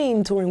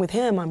between touring with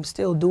him, I'm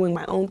still doing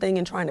my own thing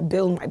and trying to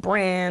build my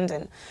brand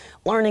and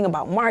learning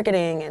about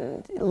marketing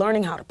and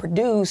learning how to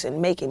produce and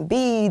making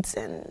beats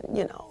and,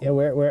 you know. Yeah,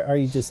 where are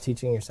you just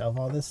teaching yourself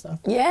all this stuff?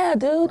 Yeah,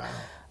 dude. Wow.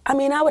 I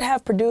mean, I would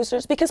have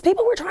producers because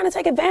people were trying to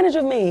take advantage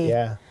of me.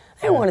 Yeah.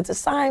 They wanted to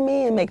sign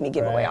me and make me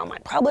give away all my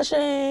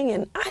publishing.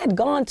 And I had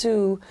gone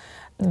to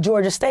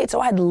Georgia State,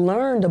 so I'd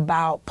learned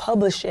about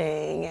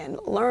publishing and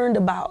learned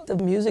about the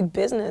music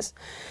business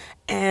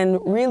and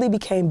really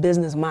became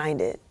business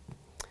minded.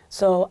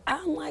 So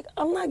I'm like,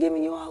 I'm not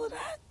giving you all of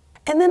that.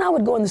 And then I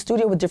would go in the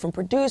studio with different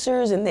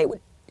producers and they would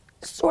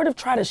sort of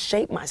try to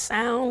shape my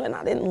sound, and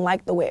I didn't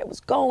like the way it was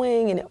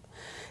going and it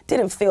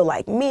didn't feel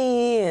like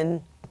me.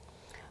 And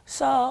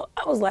so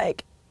I was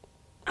like,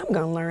 I'm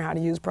gonna learn how to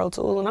use Pro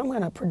Tools and I'm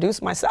gonna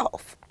produce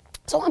myself.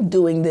 So I'm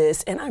doing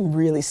this and I'm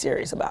really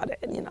serious about it.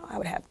 And, you know, I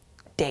would have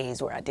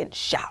days where I didn't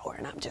shower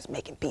and I'm just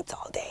making beats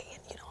all day,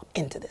 and, you know, I'm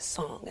into this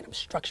song and I'm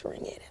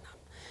structuring it and I'm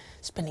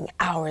spending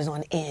hours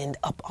on end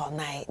up all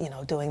night, you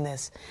know, doing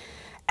this.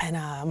 And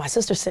my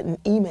sister sent an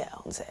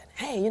email and said,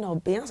 hey, you know,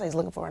 Beyonce's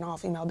looking for an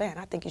all-female band.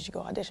 I think you should go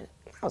audition.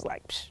 I was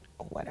like, psh,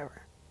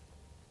 whatever.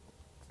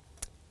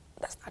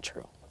 That's not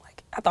true.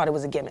 Like, I thought it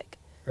was a gimmick.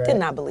 Right. Did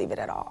not believe it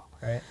at all.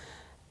 Right.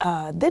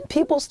 Then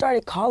people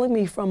started calling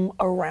me from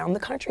around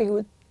the country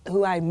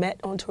who I met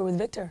on tour with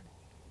Victor.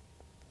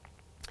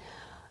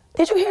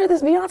 Did you hear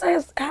this? Beyonce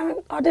is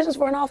having auditions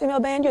for an all-female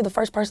band. You're the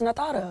first person I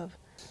thought of.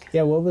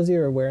 Yeah, what was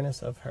your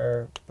awareness of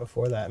her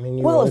before that? I mean,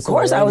 you well, of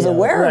course I was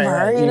aware of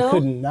her. You know,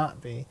 couldn't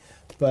not be,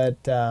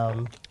 but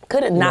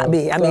couldn't not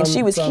be. I mean,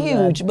 she was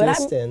huge, but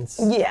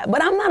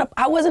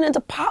I wasn't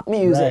into pop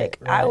music.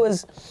 Right, right. I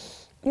was,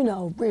 you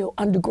know, real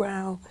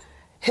underground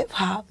hip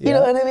hop. You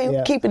know what I mean?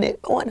 Yeah. Keeping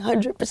it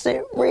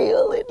 100%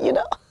 real, and you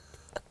know.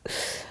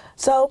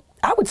 So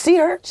I would see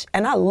her,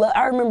 and I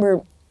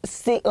remember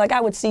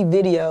I would see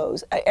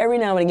videos every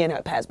now and again. I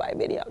would pass by a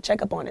video,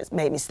 check up on it,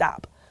 made me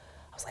stop.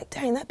 I was like,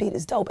 dang, that beat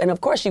is dope. And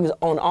of course, she was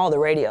on all the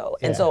radio.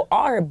 And so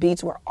all her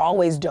beats were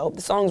always dope.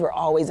 The songs were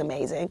always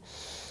amazing.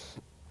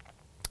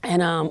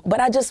 And but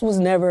I just was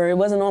never, it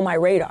wasn't on my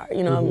radar.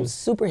 You know, I'm a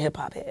super hip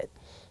hop head.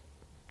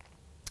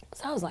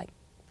 So I was like,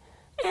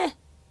 You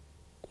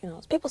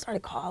know, people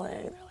started calling.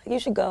 They're like, you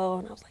should go.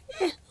 And I was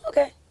like,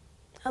 okay,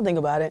 I'll think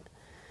about it.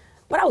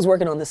 But I was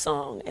working on this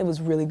song. It was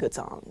a really good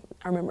song.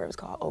 I remember it was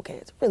called Okay.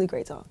 It's a really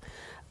great song.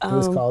 It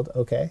was called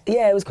Okay?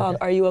 Yeah, it was called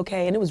Okay. Are You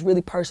Okay? And it was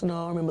really personal.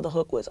 I remember the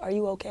hook was, are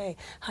you okay?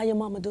 How your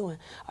mama doing?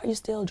 Are you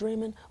still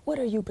dreaming? What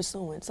are you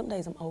pursuing? Some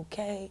days I'm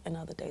okay, and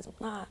other days I'm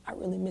not. I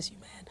really miss you,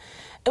 man.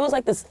 It was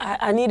like this,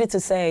 I needed to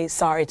say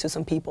sorry to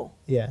some people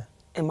Yeah.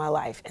 in my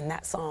life, and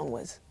that song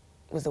was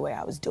the way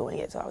I was doing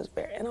it. So I was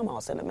and I'm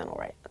all sentimental,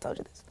 right? I told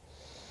you this.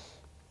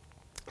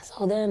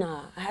 So then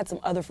I had some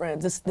other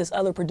friends, this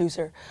other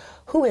producer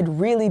who had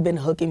really been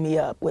hooking me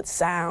up with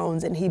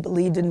sounds, and he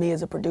believed in me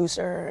as a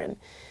producer, and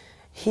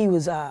he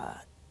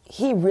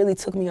really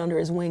took me under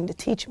his wing to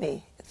teach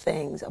me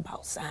things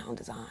about sound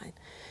design.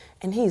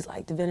 And he's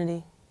like,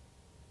 Divinity,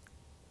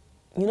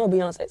 you know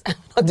Beyonce's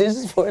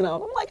auditions for it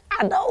all. I'm like,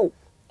 I know.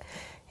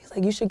 He's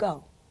like, you should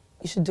go.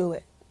 You should do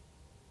it.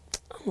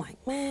 I'm like,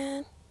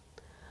 man,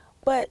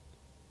 but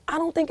I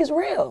don't think it's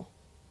real.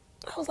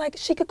 I was like,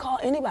 she could call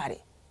anybody.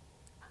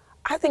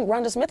 I think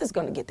Rhonda Smith is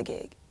going to get the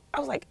gig. I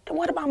was like, and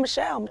what about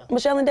Michelle?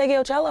 Michelle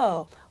and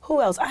Cello. Who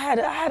else? I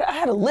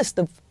had a list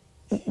of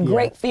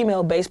great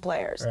female bass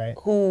players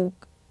who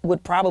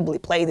would probably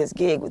play this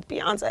gig with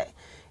Beyonce.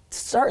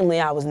 Certainly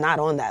I was not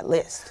on that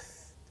list.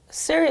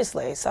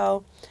 Seriously.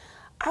 So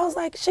I was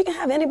like, she can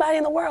have anybody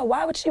in the world.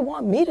 Why would she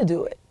want me to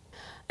do it?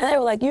 And they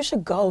were like, you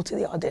should go to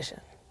the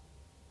audition.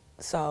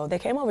 So they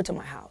came over to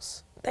my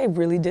house. They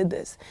really did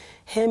this.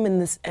 Him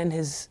and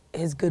his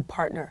good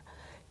partner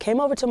came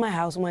over to my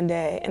house one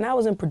day, and I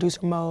was in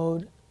producer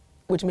mode,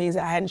 which means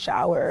I hadn't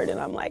showered, and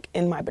I'm like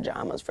in my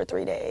pajamas for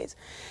 3 days.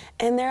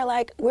 And they're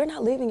like, we're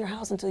not leaving your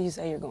house until you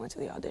say you're going to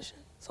the audition.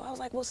 So I was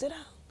like, well, sit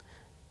down.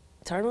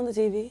 Turn on the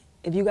TV.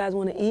 If you guys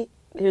want to eat,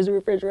 here's the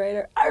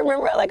refrigerator. I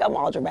remember, like, I'm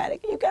all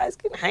dramatic. You guys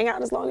can hang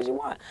out as long as you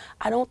want.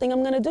 I don't think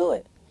I'm going to do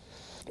it.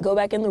 Go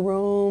back in the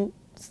room,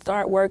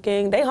 start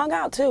working. They hung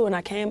out, too, and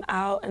I came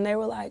out, and they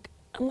were like,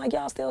 I'm like,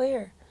 y'all still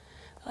here?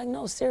 They're like,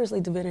 no,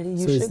 seriously, Divinity, you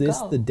should go. So is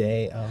this the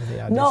day of the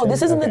audition? No,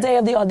 this isn't the day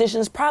of the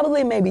audition. It's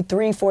probably maybe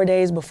 3-4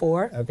 days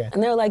before. Okay.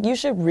 And they're like, you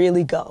should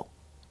really go.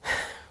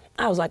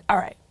 I was like, all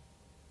right,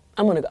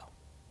 I'm going to go.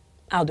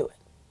 I'll do it.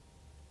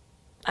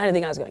 I didn't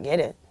think I was going to get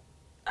it.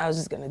 I was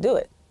just going to do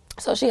it.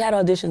 So she had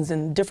auditions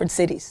in different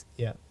cities.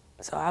 Yeah.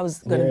 So I was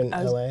going to. You're in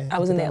LA? I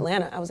was in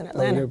Atlanta. I was in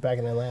Atlanta. Oh, you were back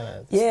in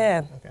Atlanta.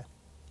 Yeah. Okay.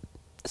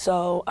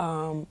 So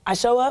I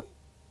show up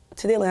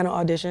to the Atlanta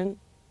audition.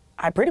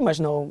 I pretty much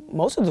know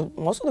most of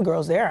the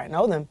girls there. I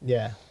know them.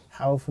 Yeah.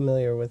 How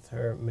familiar with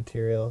her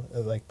material,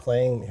 like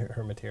playing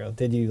her material?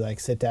 Did you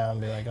like sit down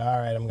and be like, all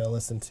right, I'm going to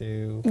listen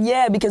to?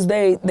 Yeah, because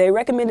they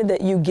recommended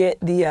that you get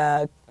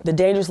the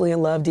Dangerously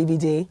in Love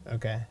DVD.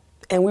 Okay.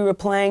 And we were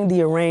playing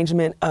the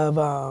arrangement of,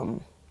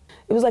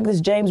 it was like this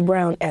James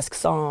Brown-esque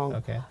song.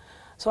 Okay.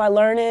 So I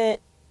learned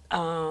it,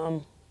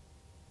 and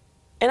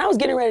I was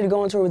getting ready to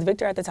go on tour with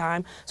Victor at the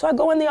time. So I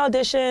go in the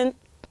audition,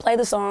 play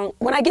the song.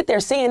 When I get there,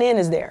 CNN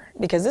is there,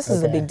 because this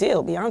is a big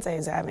deal. Beyonce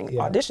is having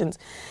auditions.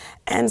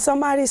 And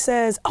somebody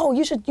says, oh,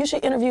 you should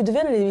interview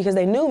Divinity, because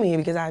they knew me,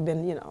 because I'd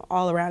been,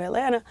 all around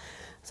Atlanta.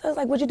 So I was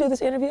like, would you do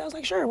this interview? I was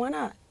like, sure, why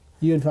not?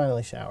 You had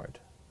finally showered,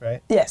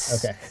 right?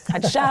 Yes. Okay.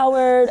 I'd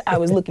showered, I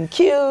was looking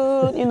cute,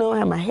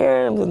 had my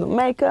hair, I was in the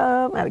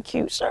makeup, had a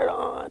cute shirt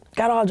on,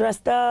 got all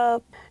dressed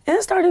up. And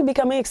it started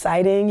becoming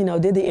exciting,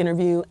 did the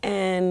interview,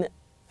 and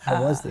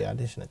how was the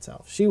audition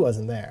itself? She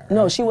wasn't there.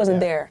 No, right? she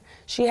wasn't there.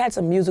 She had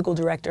some musical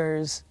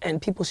directors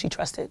and people she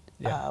trusted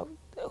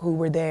who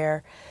were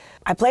there.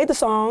 I played the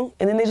song,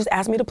 and then they just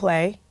asked me to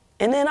play,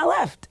 and then I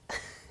left.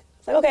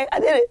 It's like, okay, I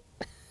did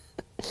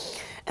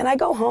it. And I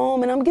go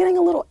home, and I'm getting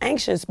a little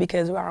anxious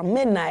because around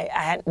midnight,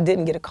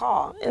 didn't get a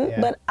call.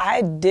 But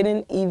I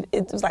didn't even,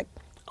 it was like,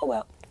 oh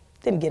well,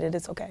 didn't get it,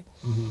 it's okay.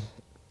 Mm-hmm.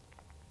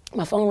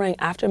 My phone rang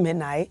after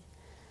midnight,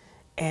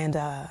 and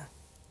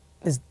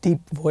this deep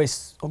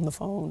voice on the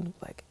phone,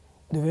 like,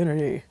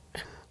 Divinity,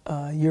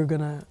 you're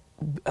gonna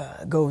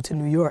go to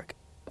New York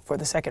for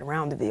the second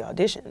round of the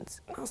auditions.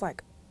 And I was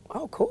like,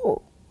 oh,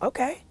 cool,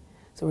 okay.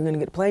 So we're gonna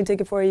get a plane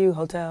ticket for you,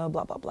 hotel,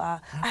 blah, blah, blah.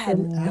 I had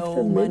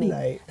no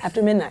money.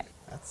 After midnight.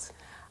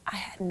 I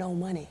had no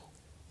money.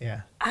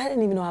 Yeah. I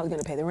didn't even know I was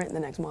gonna pay the rent the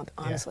next month,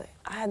 honestly.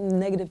 I had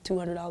negative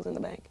 $200 in the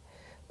bank,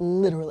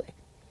 literally.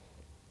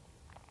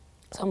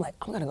 So I'm like,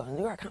 I'm gonna go to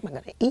New York, how am I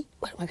gonna eat?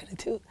 What am I gonna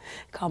do?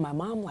 Call my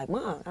mom, like,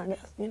 Mom, I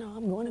guess,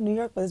 I'm going to New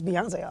York for this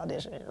Beyonce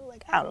audition.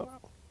 Like, I don't know.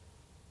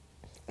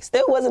 It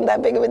still wasn't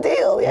that big of a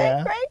deal,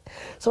 right?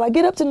 So I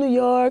get up to New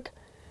York,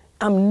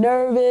 I'm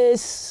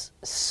nervous,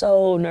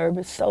 so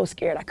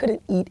scared. I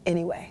couldn't eat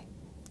anyway.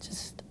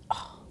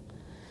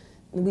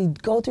 We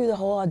go through the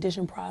whole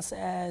audition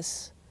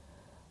process.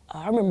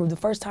 I remember the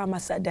first time I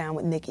sat down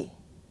with Nikki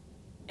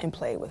and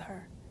played with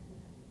her.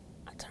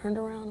 I turned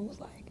around and was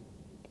like,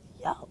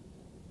 yo,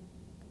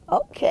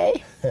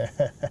 okay.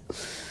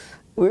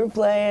 We were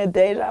playing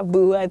Deja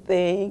Vu, I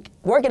think.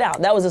 Work It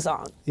Out, that was the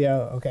song. Yeah,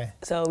 okay.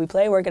 So we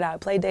played Work It Out,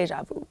 played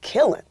Deja Vu,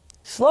 killing.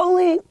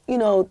 Slowly,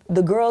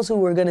 the girls who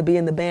were gonna be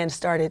in the band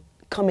started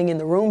coming in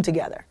the room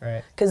together.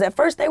 Right. Because at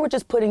first they were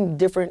just putting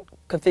different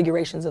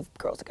configurations of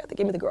girls together.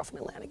 Give me the girl from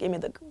Atlanta. Give me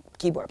the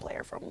keyboard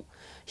player from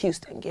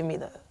Houston. Give me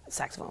the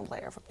saxophone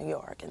player from New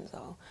York. And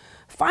so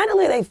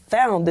finally they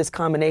found this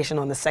combination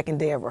on the second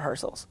day of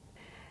rehearsals.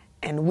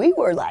 And we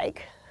were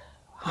like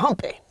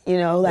humping, you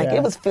know, like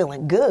it was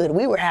feeling good.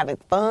 We were having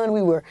fun.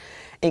 We were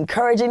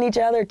encouraging each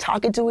other,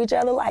 talking to each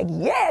other like,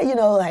 yeah, you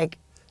know, like.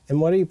 And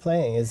what are you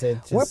playing? Is it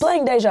just... We're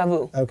playing Deja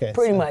Vu. Okay.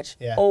 Pretty much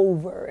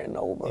over and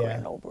over Yeah.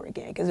 and over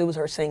again because it was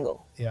her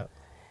single. Yeah.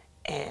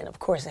 And of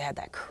course, it had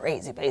that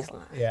crazy bass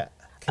line. Yeah.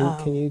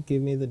 Can you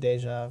give me the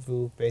Deja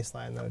Vu bass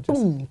line though? Just...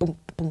 Boom, boom,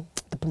 boom,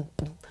 boom,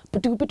 boom,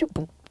 ba-doo, ba-doo,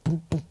 boom,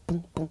 boom, boom,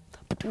 boom, boom,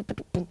 ba-doo,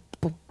 ba-doo, boom,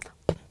 boom,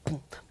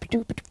 boom,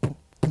 ba-doo, ba-doo, boom,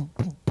 boom,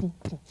 boom, boom,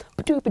 boom,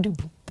 ba-doo, ba-doo,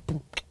 boom,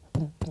 boom,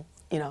 boom, boom.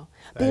 You know.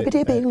 That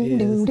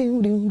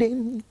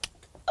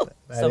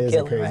is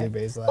a crazy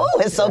bass line. Oh,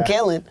 it's so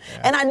killing.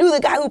 Yeah. And I knew the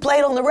guy who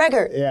played on the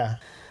record. Yeah.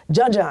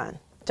 John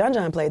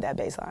played that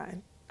bass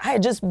line. I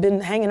had just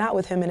been hanging out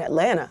with him in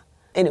Atlanta.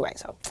 Anyway,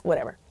 so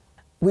whatever.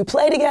 We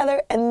play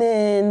together, and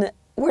then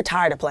we're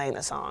tired of playing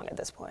the song at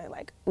this point.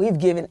 Like, we've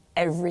given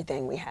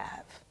everything we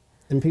have.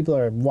 And people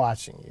are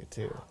watching you,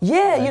 too.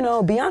 Yeah, like, you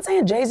know, Beyonce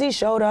and Jay-Z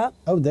showed up.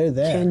 Oh, they're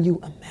there. Can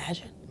you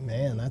imagine?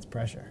 Man, that's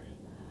pressure.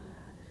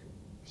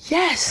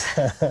 Yes.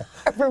 I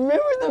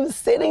remember them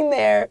sitting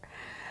there,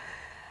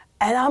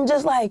 and I'm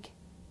just like,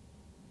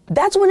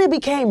 that's when it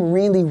became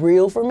really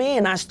real for me,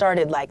 and I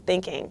started, like,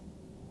 thinking,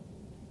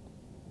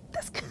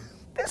 this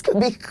could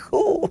be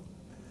cool.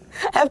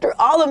 After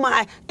all of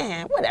my,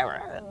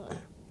 whatever,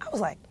 I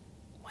was like,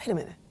 wait a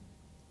minute,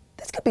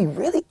 this could be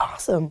really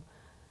awesome.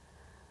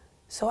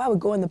 So I would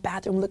go in the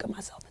bathroom, look at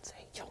myself and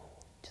say, yo,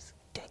 just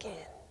dig in.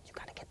 You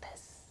gotta get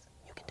this.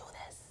 You can do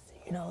this.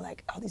 You know,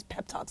 like all these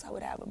pep talks I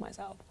would have with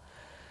myself.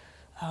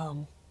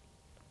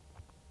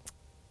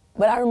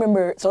 But I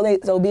remember, so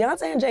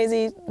Beyonce and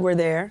Jay-Z were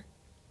there.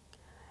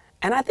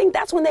 And I think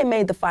that's when they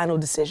made the final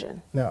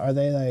decision. Now, are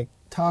they like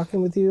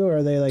talking with you, or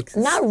are they like...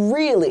 Not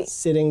really.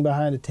 Sitting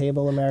behind a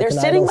table, American Idol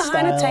style? They're sitting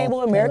behind a style,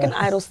 table, American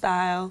Idol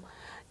style,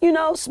 you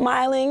know,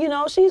 smiling, you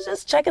know, she's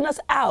just checking us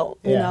out,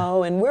 you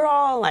know, and we're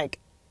all like,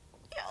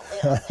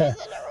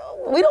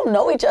 we don't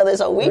know each other,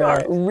 so we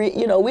aren't,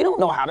 you know, we don't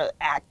know how to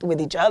act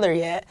with each other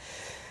yet.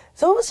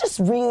 So it was just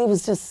really,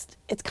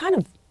 it's kind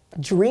of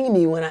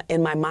dreamy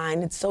in my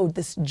mind. It's so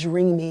this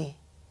dreamy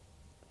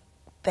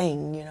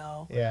thing, you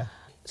know. Yeah.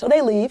 So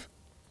they leave,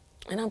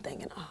 and I'm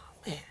thinking, oh,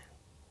 man,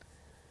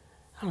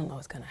 I don't know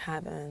what's going to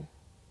happen.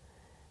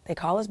 They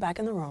call us back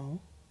in the room.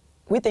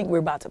 We think we're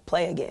about to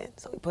play again.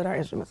 So we put our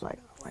instruments like,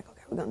 okay,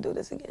 we're going to do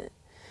this again.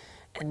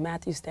 And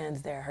Matthew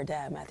stands there, her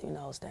dad, Matthew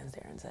Knowles, stands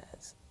there and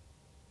says,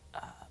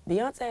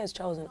 Beyonce has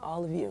chosen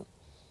all of you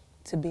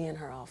to be in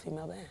her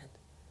all-female band.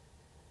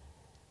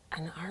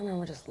 And I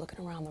remember just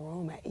looking around the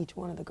room at each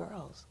one of the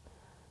girls,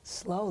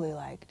 slowly,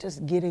 like,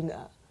 just getting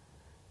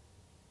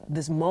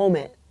this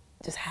moment,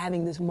 just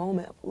having this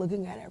moment of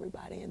looking at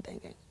everybody and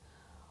thinking,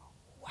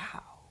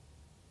 wow,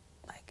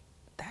 like,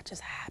 that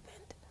just happened.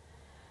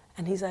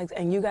 And he's like,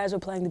 and you guys are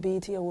playing the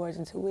BET Awards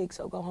in 2 weeks,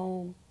 so go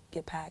home,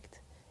 get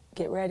packed,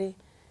 get ready,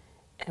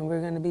 and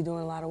we're gonna be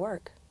doing a lot of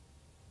work.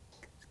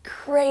 It's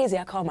crazy.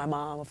 I called my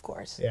mom, of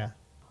course. Yeah.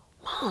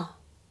 Mom,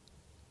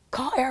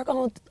 call Eric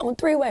on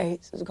three-way.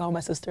 So I called my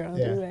sister on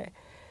three-way.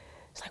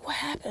 She's like, what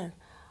happened?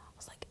 I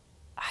was like,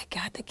 I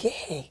got the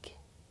gig.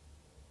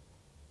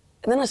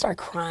 And then I started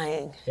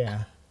crying.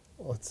 Yeah.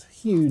 Well, it's a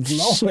huge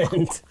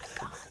moment. Oh my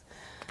God.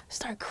 I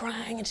started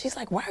crying, and she's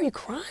like, why are you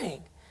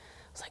crying?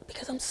 I was like,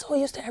 because I'm so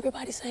used to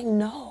everybody saying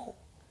no.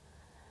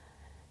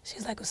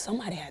 She's like, well,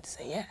 somebody had to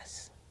say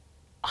yes.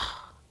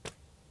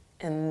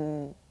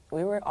 And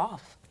we were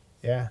off.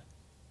 Yeah.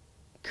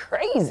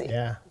 Crazy.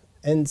 Yeah.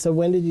 And so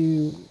when did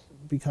you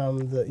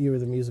become you were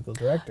the musical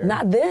director?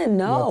 Not then,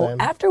 no. Not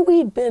then. After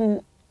we'd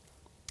been,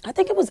 I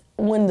think it was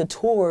when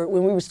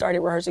we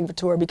started rehearsing for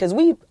tour, because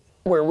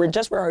we're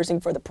just rehearsing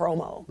for the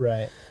promo.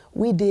 Right.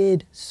 We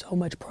did so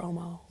much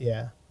promo.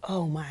 Yeah.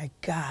 Oh my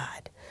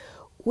God.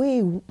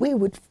 We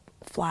would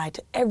fly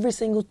to every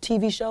single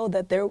TV show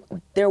that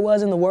there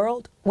was in the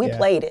world. We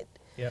played it.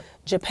 Yep.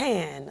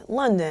 Japan,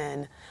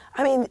 London.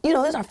 I mean, you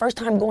know, this is our first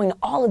time going to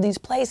all of these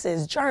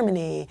places.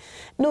 Germany,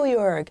 New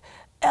York,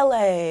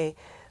 LA.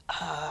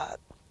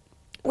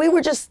 We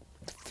were just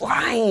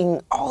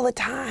flying all the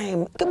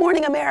time. Good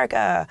Morning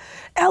America,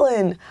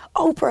 Ellen,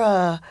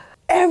 Oprah,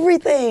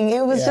 everything.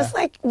 It was just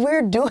like,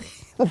 we're doing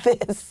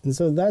this. And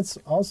so that's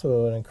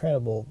also an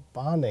incredible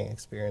bonding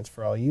experience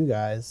for all you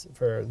guys,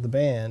 for the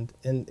band.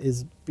 And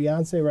is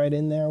Beyonce right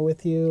in there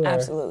with you? Or?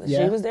 Absolutely.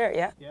 Yeah? She was there,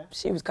 yeah.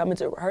 She was coming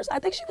to rehearse. I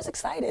think she was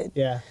excited.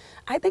 Yeah.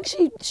 I think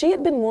she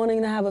had been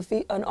wanting to have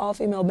an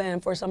all-female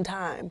band for some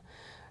time.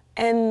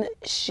 And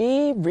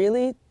she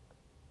really,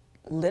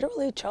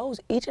 literally chose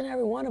each and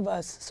every one of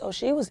us. So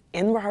she was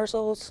in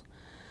rehearsals.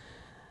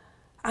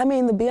 I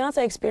mean, the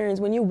Beyonce experience,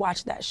 when you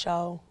watch that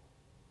show,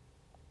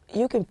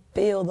 you can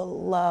feel the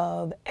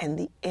love and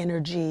the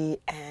energy,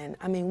 and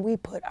I mean, we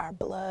put our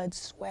blood,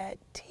 sweat,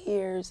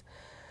 tears.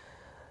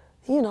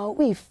 You know,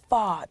 we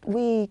fought,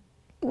 we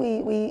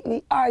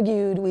we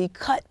argued, we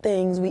cut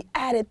things, we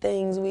added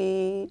things,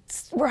 we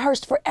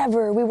rehearsed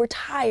forever. We were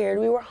tired,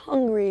 we were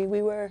hungry,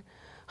 we were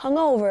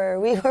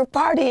hungover, we were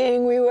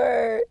partying, we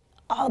were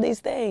all these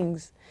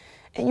things.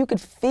 And you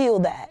could feel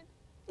that,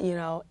 you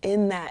know,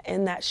 in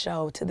that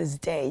show to this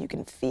day. You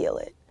can feel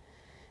it.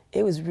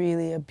 It was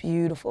really a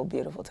beautiful,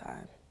 beautiful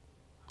time.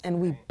 And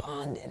we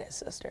bonded as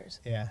sisters.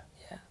 Yeah.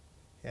 Yeah.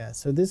 Yeah,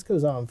 so this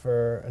goes on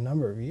for a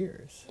number of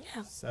years.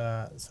 Yeah.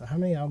 So how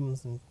many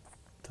albums in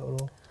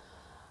total?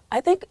 I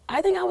think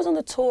I was on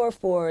the tour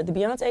for the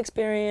Beyoncé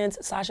Experience,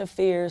 Sasha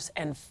Fierce,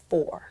 and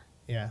 4.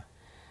 Yeah.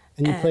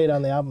 And you played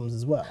on the albums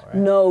as well, right?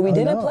 No, we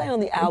didn't play on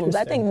the albums.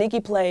 I think Interesting. Nikki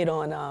played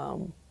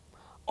on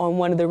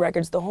one of the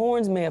records. The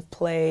Horns may have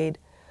played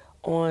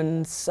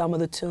on some of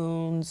the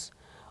tunes.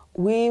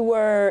 We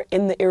were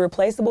in the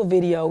Irreplaceable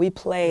video. We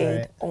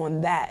played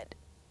on that.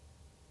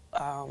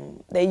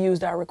 They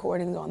used our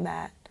recordings on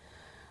that.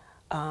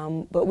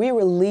 But we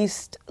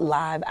released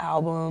live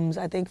albums,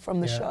 I think, from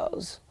the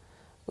shows,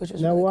 which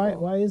was really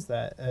cool. Why is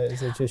that?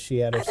 Is it just she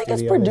had her I think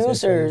studio it's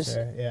producers.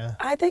 musicians, or- Yeah.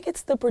 I think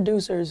it's the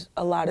producers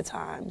a lot of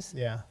times.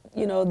 Yeah.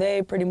 You know,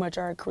 they pretty much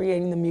are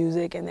creating the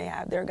music and they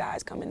have their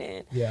guys coming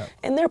in. Yeah.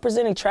 And they're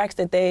presenting tracks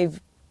that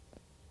they've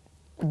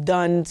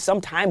done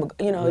some time ago.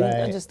 You know, you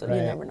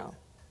never know.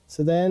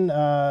 So then,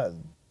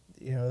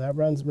 you know, that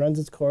runs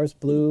its course.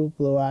 Blue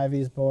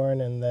Ivy's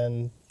born, and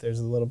then there's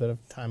a little bit of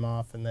time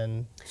off, and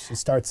then she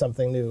starts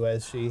something new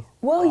as she.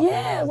 Well, often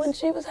yeah, does. when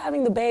she was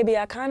having the baby,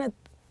 I kind of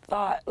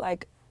thought,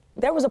 like,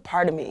 there was a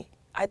part of me,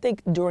 I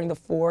think during the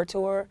 4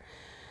 tour,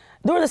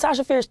 during the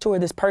Sasha Fierce tour,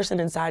 this person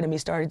inside of me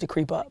started to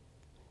creep up.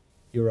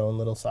 Your own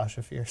little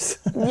Sasha Fierce.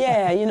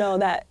 Yeah, you know,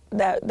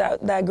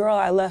 that girl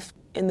I left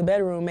in the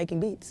bedroom making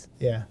beats.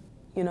 Yeah.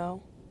 You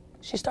know,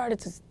 she started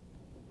to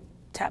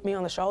tap me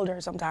on the shoulder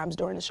sometimes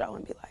during the show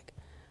and be like,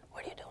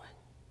 "What are you doing?"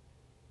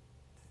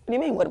 "What do you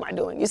mean, what am I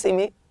doing? You see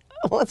me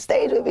on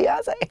stage with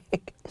Beyonce."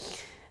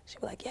 She'd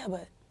be like, "Yeah,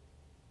 but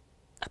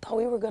I thought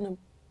we were gonna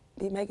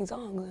be making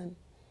songs and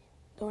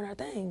doing our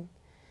thing."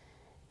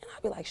 And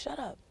I'd be like, "Shut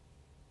up,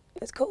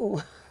 it's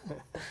cool."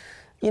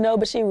 You know,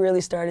 but she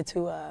really started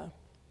to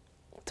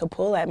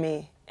pull at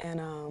me. And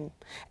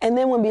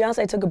then when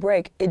Beyonce took a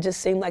break, it just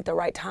seemed like the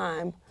right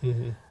time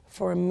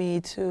for me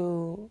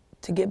to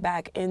get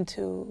back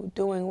into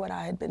doing what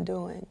I had been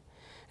doing.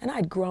 And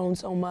I'd grown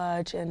so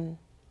much, and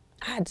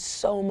I had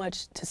so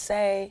much to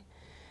say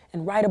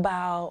and write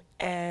about,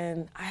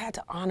 and I had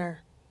to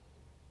honor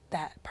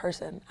that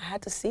person. I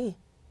had to see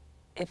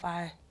if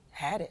I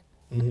had it.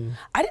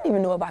 I didn't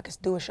even know if I could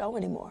do a show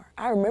anymore.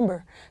 I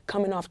remember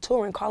coming off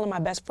tour and calling my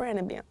best friend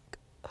and being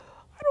like,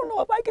 "I don't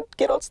know if I could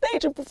get on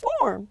stage and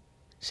perform."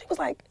 She was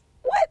like,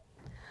 "What?"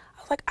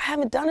 I was like, "I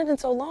haven't done it in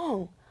so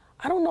long.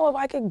 I don't know if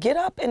I could get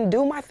up and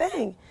do my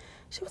thing."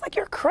 She was like,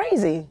 "You're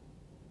crazy."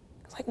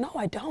 I was like, "No,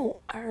 I don't."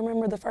 I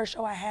remember the first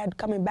show I had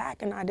coming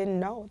back, and I didn't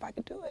know if I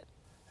could do it.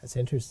 That's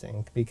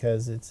interesting,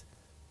 because it's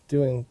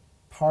doing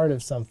part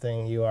of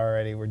something you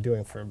already were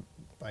doing for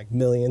like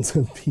millions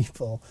of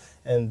people,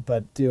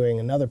 but doing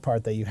another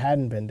part that you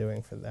hadn't been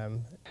doing for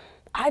them.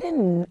 I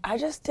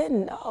just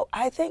didn't know.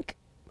 I think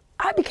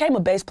I became a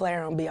bass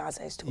player on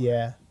Beyonce's tour.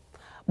 Yeah.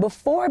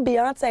 Before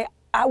Beyonce,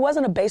 I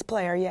wasn't a bass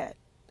player yet.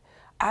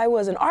 I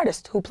was an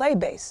artist who played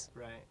bass.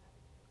 Right.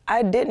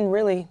 I didn't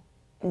really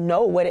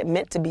know what it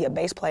meant to be a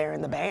bass player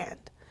in the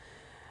band.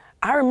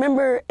 I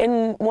remember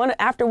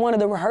after one of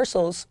the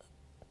rehearsals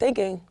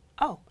thinking,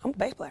 "Oh, I'm a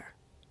bass player.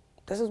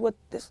 This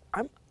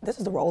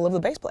is the role of the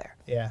bass player.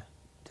 Yeah.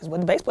 This is what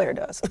the bass player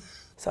does."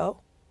 So,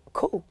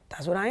 cool,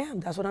 that's what I am,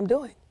 that's what I'm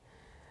doing.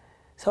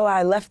 So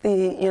I left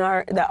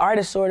the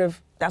artist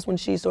that's when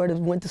she sort of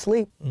went to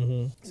sleep.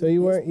 So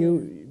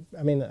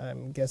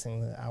I'm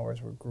guessing the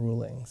hours were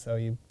grueling, so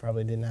you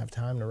probably didn't have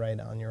time to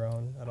write on your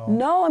own at all.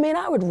 No, I mean,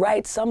 I would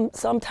write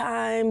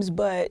sometimes,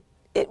 but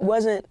it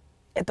wasn't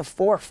at the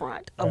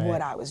forefront of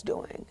what I was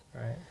doing.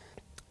 Right.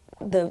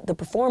 The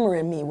performer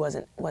in me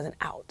wasn't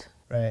out.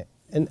 Right.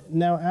 And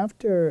now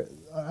after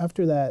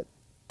that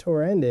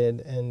tour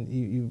ended and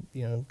you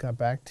got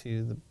back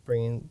to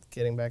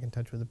getting back in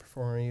touch with the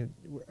performer,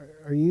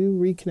 are you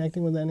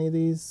reconnecting with any of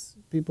these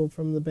people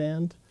from the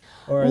band?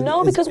 Or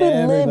no, because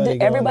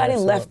everybody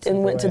left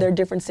and went to their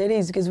different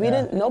cities, because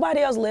nobody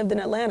else lived in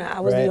Atlanta.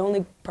 I was the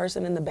only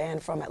person in the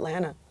band from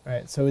Atlanta.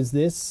 Right. So is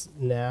this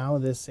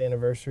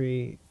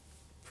anniversary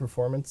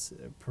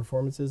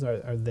performances,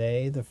 are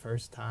they the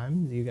first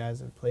time you guys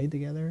have played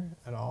together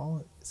at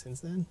all since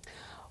then?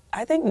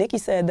 I think Nikki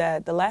said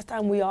that the last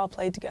time we all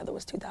played together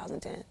was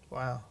 2010.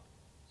 Wow.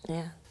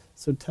 Yeah.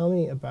 So tell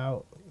me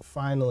about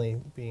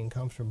finally being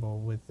comfortable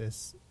with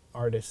this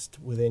artist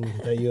within you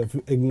that you have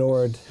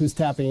ignored, who's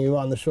tapping you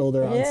on the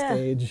shoulder on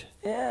stage.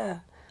 Yeah.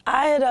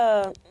 I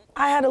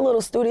had a little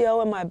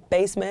studio in my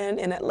basement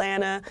in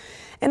Atlanta,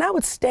 and I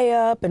would stay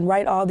up and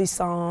write all these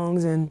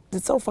songs, and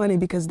it's so funny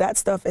because that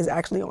stuff is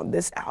actually on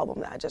this album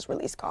that I just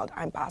released called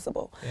I'm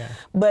Possible. Yeah.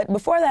 But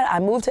before that, I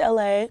moved to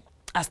LA.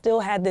 I still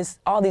had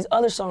all these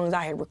other songs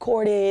I had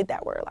recorded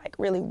that were like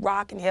really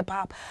rock and hip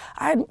hop.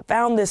 I had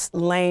found this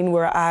lane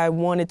where I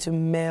wanted to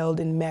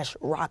meld and mesh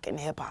rock and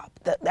hip hop.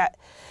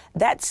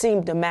 That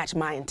seemed to match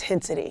my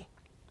intensity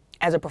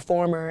as a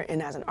performer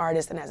and as an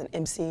artist and as an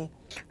MC.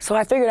 So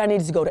I figured I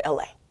needed to go to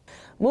LA.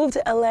 Moved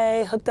to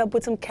LA, hooked up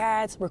with some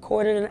cats,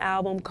 recorded an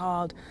album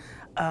called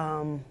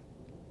The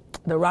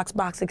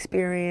Roxx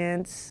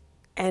Experience,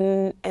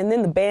 and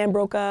then the band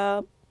broke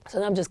up.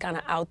 So I'm just kind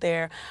of out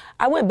there.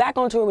 I went back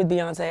on tour with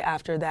Beyoncé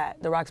after that,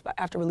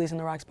 after releasing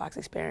the Roxx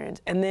Experience,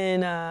 and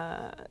then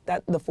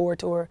the 4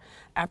 tour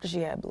after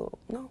she had Blue.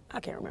 No, I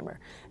can't remember.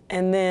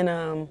 And then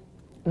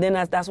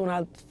that's when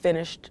I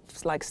finished,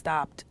 like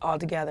stopped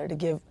altogether to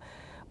give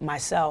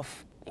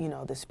myself,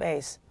 the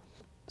space.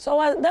 So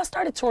I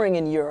started touring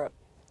in Europe.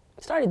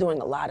 Started doing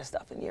a lot of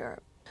stuff in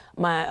Europe.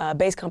 My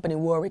bass company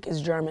Warwick is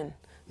German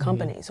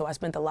company, so I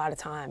spent a lot of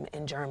time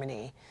in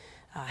Germany.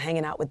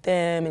 Hanging out with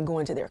them and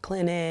going to their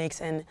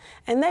clinics, and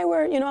they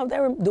were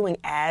doing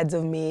ads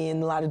of me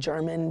in a lot of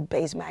German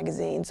bass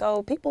magazines.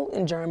 So people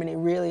in Germany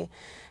really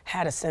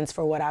had a sense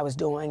for what I was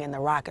doing, and the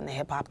rock and the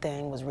hip hop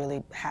thing was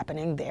really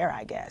happening there,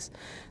 I guess.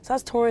 So I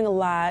was touring a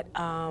lot,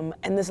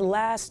 and this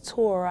last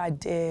tour I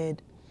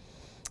did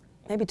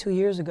maybe 2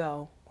 years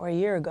ago or a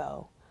year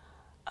ago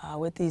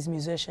with these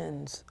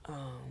musicians,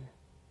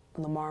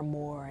 Lamar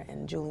Moore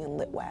and Julian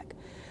Litwack.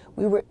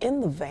 We were in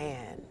the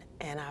van.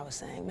 And I was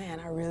saying, man,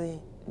 I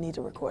really need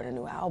to record a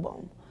new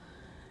album.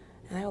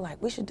 And they were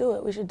like, we should do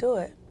it, we should do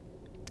it.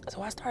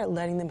 So I started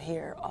letting them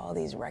hear all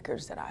these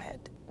records that I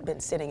had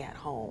been sitting at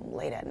home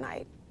late at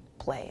night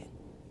playing.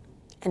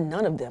 And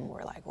none of them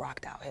were like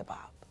rocked out hip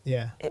hop.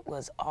 Yeah. It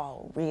was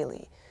all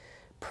really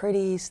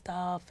pretty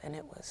stuff, and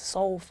it was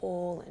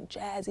soulful and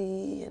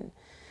jazzy and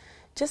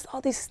just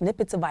all these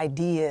snippets of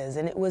ideas.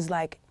 And it was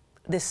like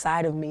this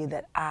side of me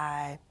that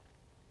I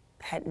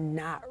had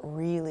not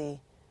really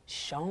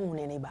shown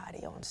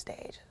anybody on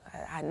stage. I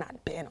had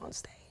not been on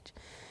stage.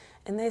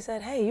 And they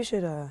said, hey, we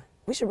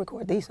should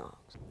record these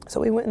songs.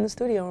 So we went in the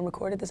studio and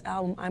recorded this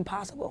album, I'm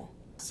Possible.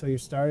 So you're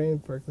starting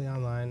Berklee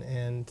Online,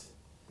 and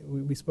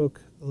we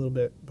spoke a little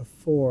bit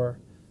before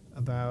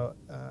about,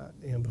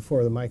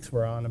 before the mics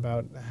were on,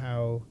 about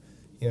how,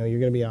 you're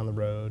going to be on the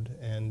road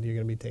and you're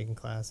going to be taking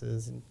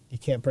classes, and you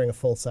can't bring a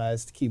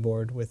full-sized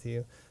keyboard with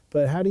you.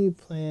 But how do you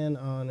plan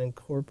on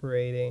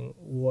incorporating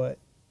what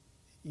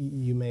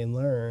you may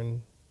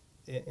learn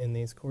in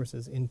these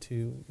courses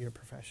into your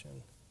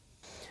profession?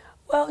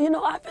 Well,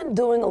 I've been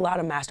doing a lot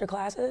of master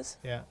classes.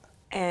 Yeah.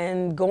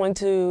 And going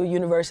to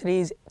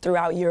universities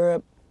throughout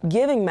Europe,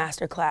 giving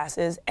master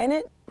classes, and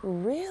it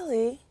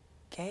really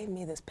gave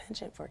me this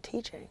penchant for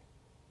teaching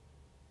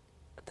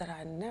that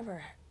I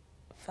never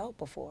felt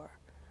before.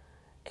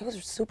 It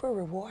was super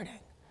rewarding.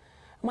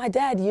 My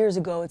dad years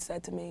ago had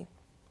said to me,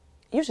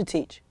 you should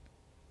teach.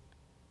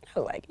 I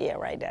was like, yeah,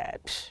 right, Dad.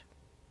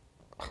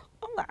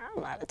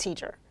 I'm not a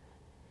teacher.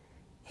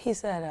 He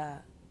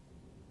said,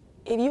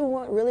 if you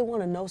really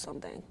want to know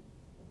something,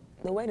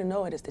 the way to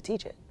know it is to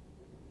teach it.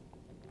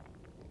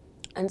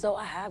 And so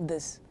I have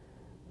this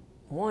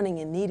wanting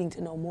and needing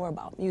to know more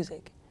about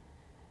music.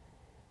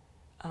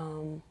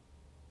 And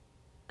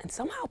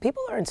somehow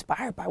people are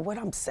inspired by what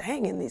I'm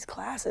saying in these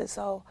classes.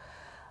 So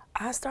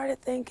I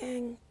started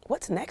thinking,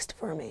 what's next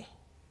for me?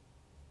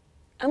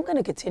 I'm going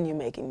to continue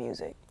making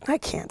music. I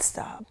can't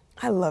stop.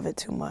 I love it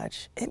too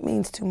much. It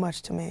means too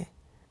much to me.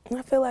 And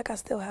I feel like I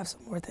still have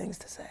some more things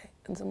to say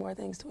and some more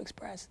things to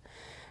express.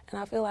 And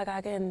I feel like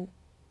I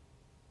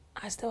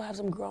still have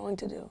some growing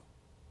to do.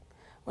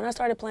 When I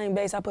started playing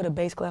bass, I put a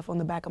bass clef on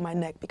the back of my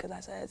neck because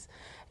I said,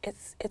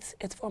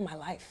 it's for my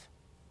life.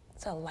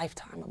 It's a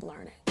lifetime of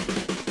learning.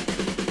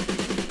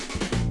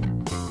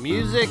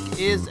 Music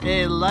is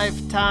a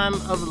lifetime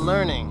of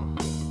learning.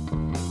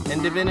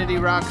 And Divinity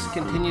Roxx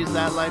continues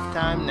that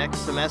lifetime next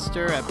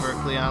semester at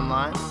Berklee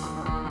Online.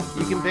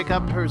 You can pick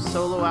up her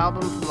solo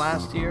album from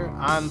last year,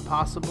 I'm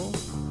Possible,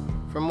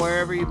 from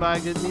wherever you buy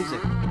good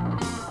music.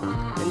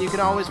 And you can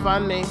always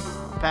find me,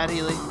 Pat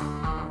Healy,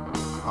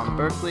 on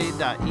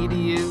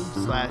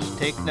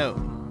berklee.edu/take note.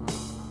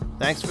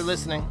 Thanks for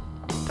listening.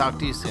 Talk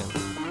to you soon.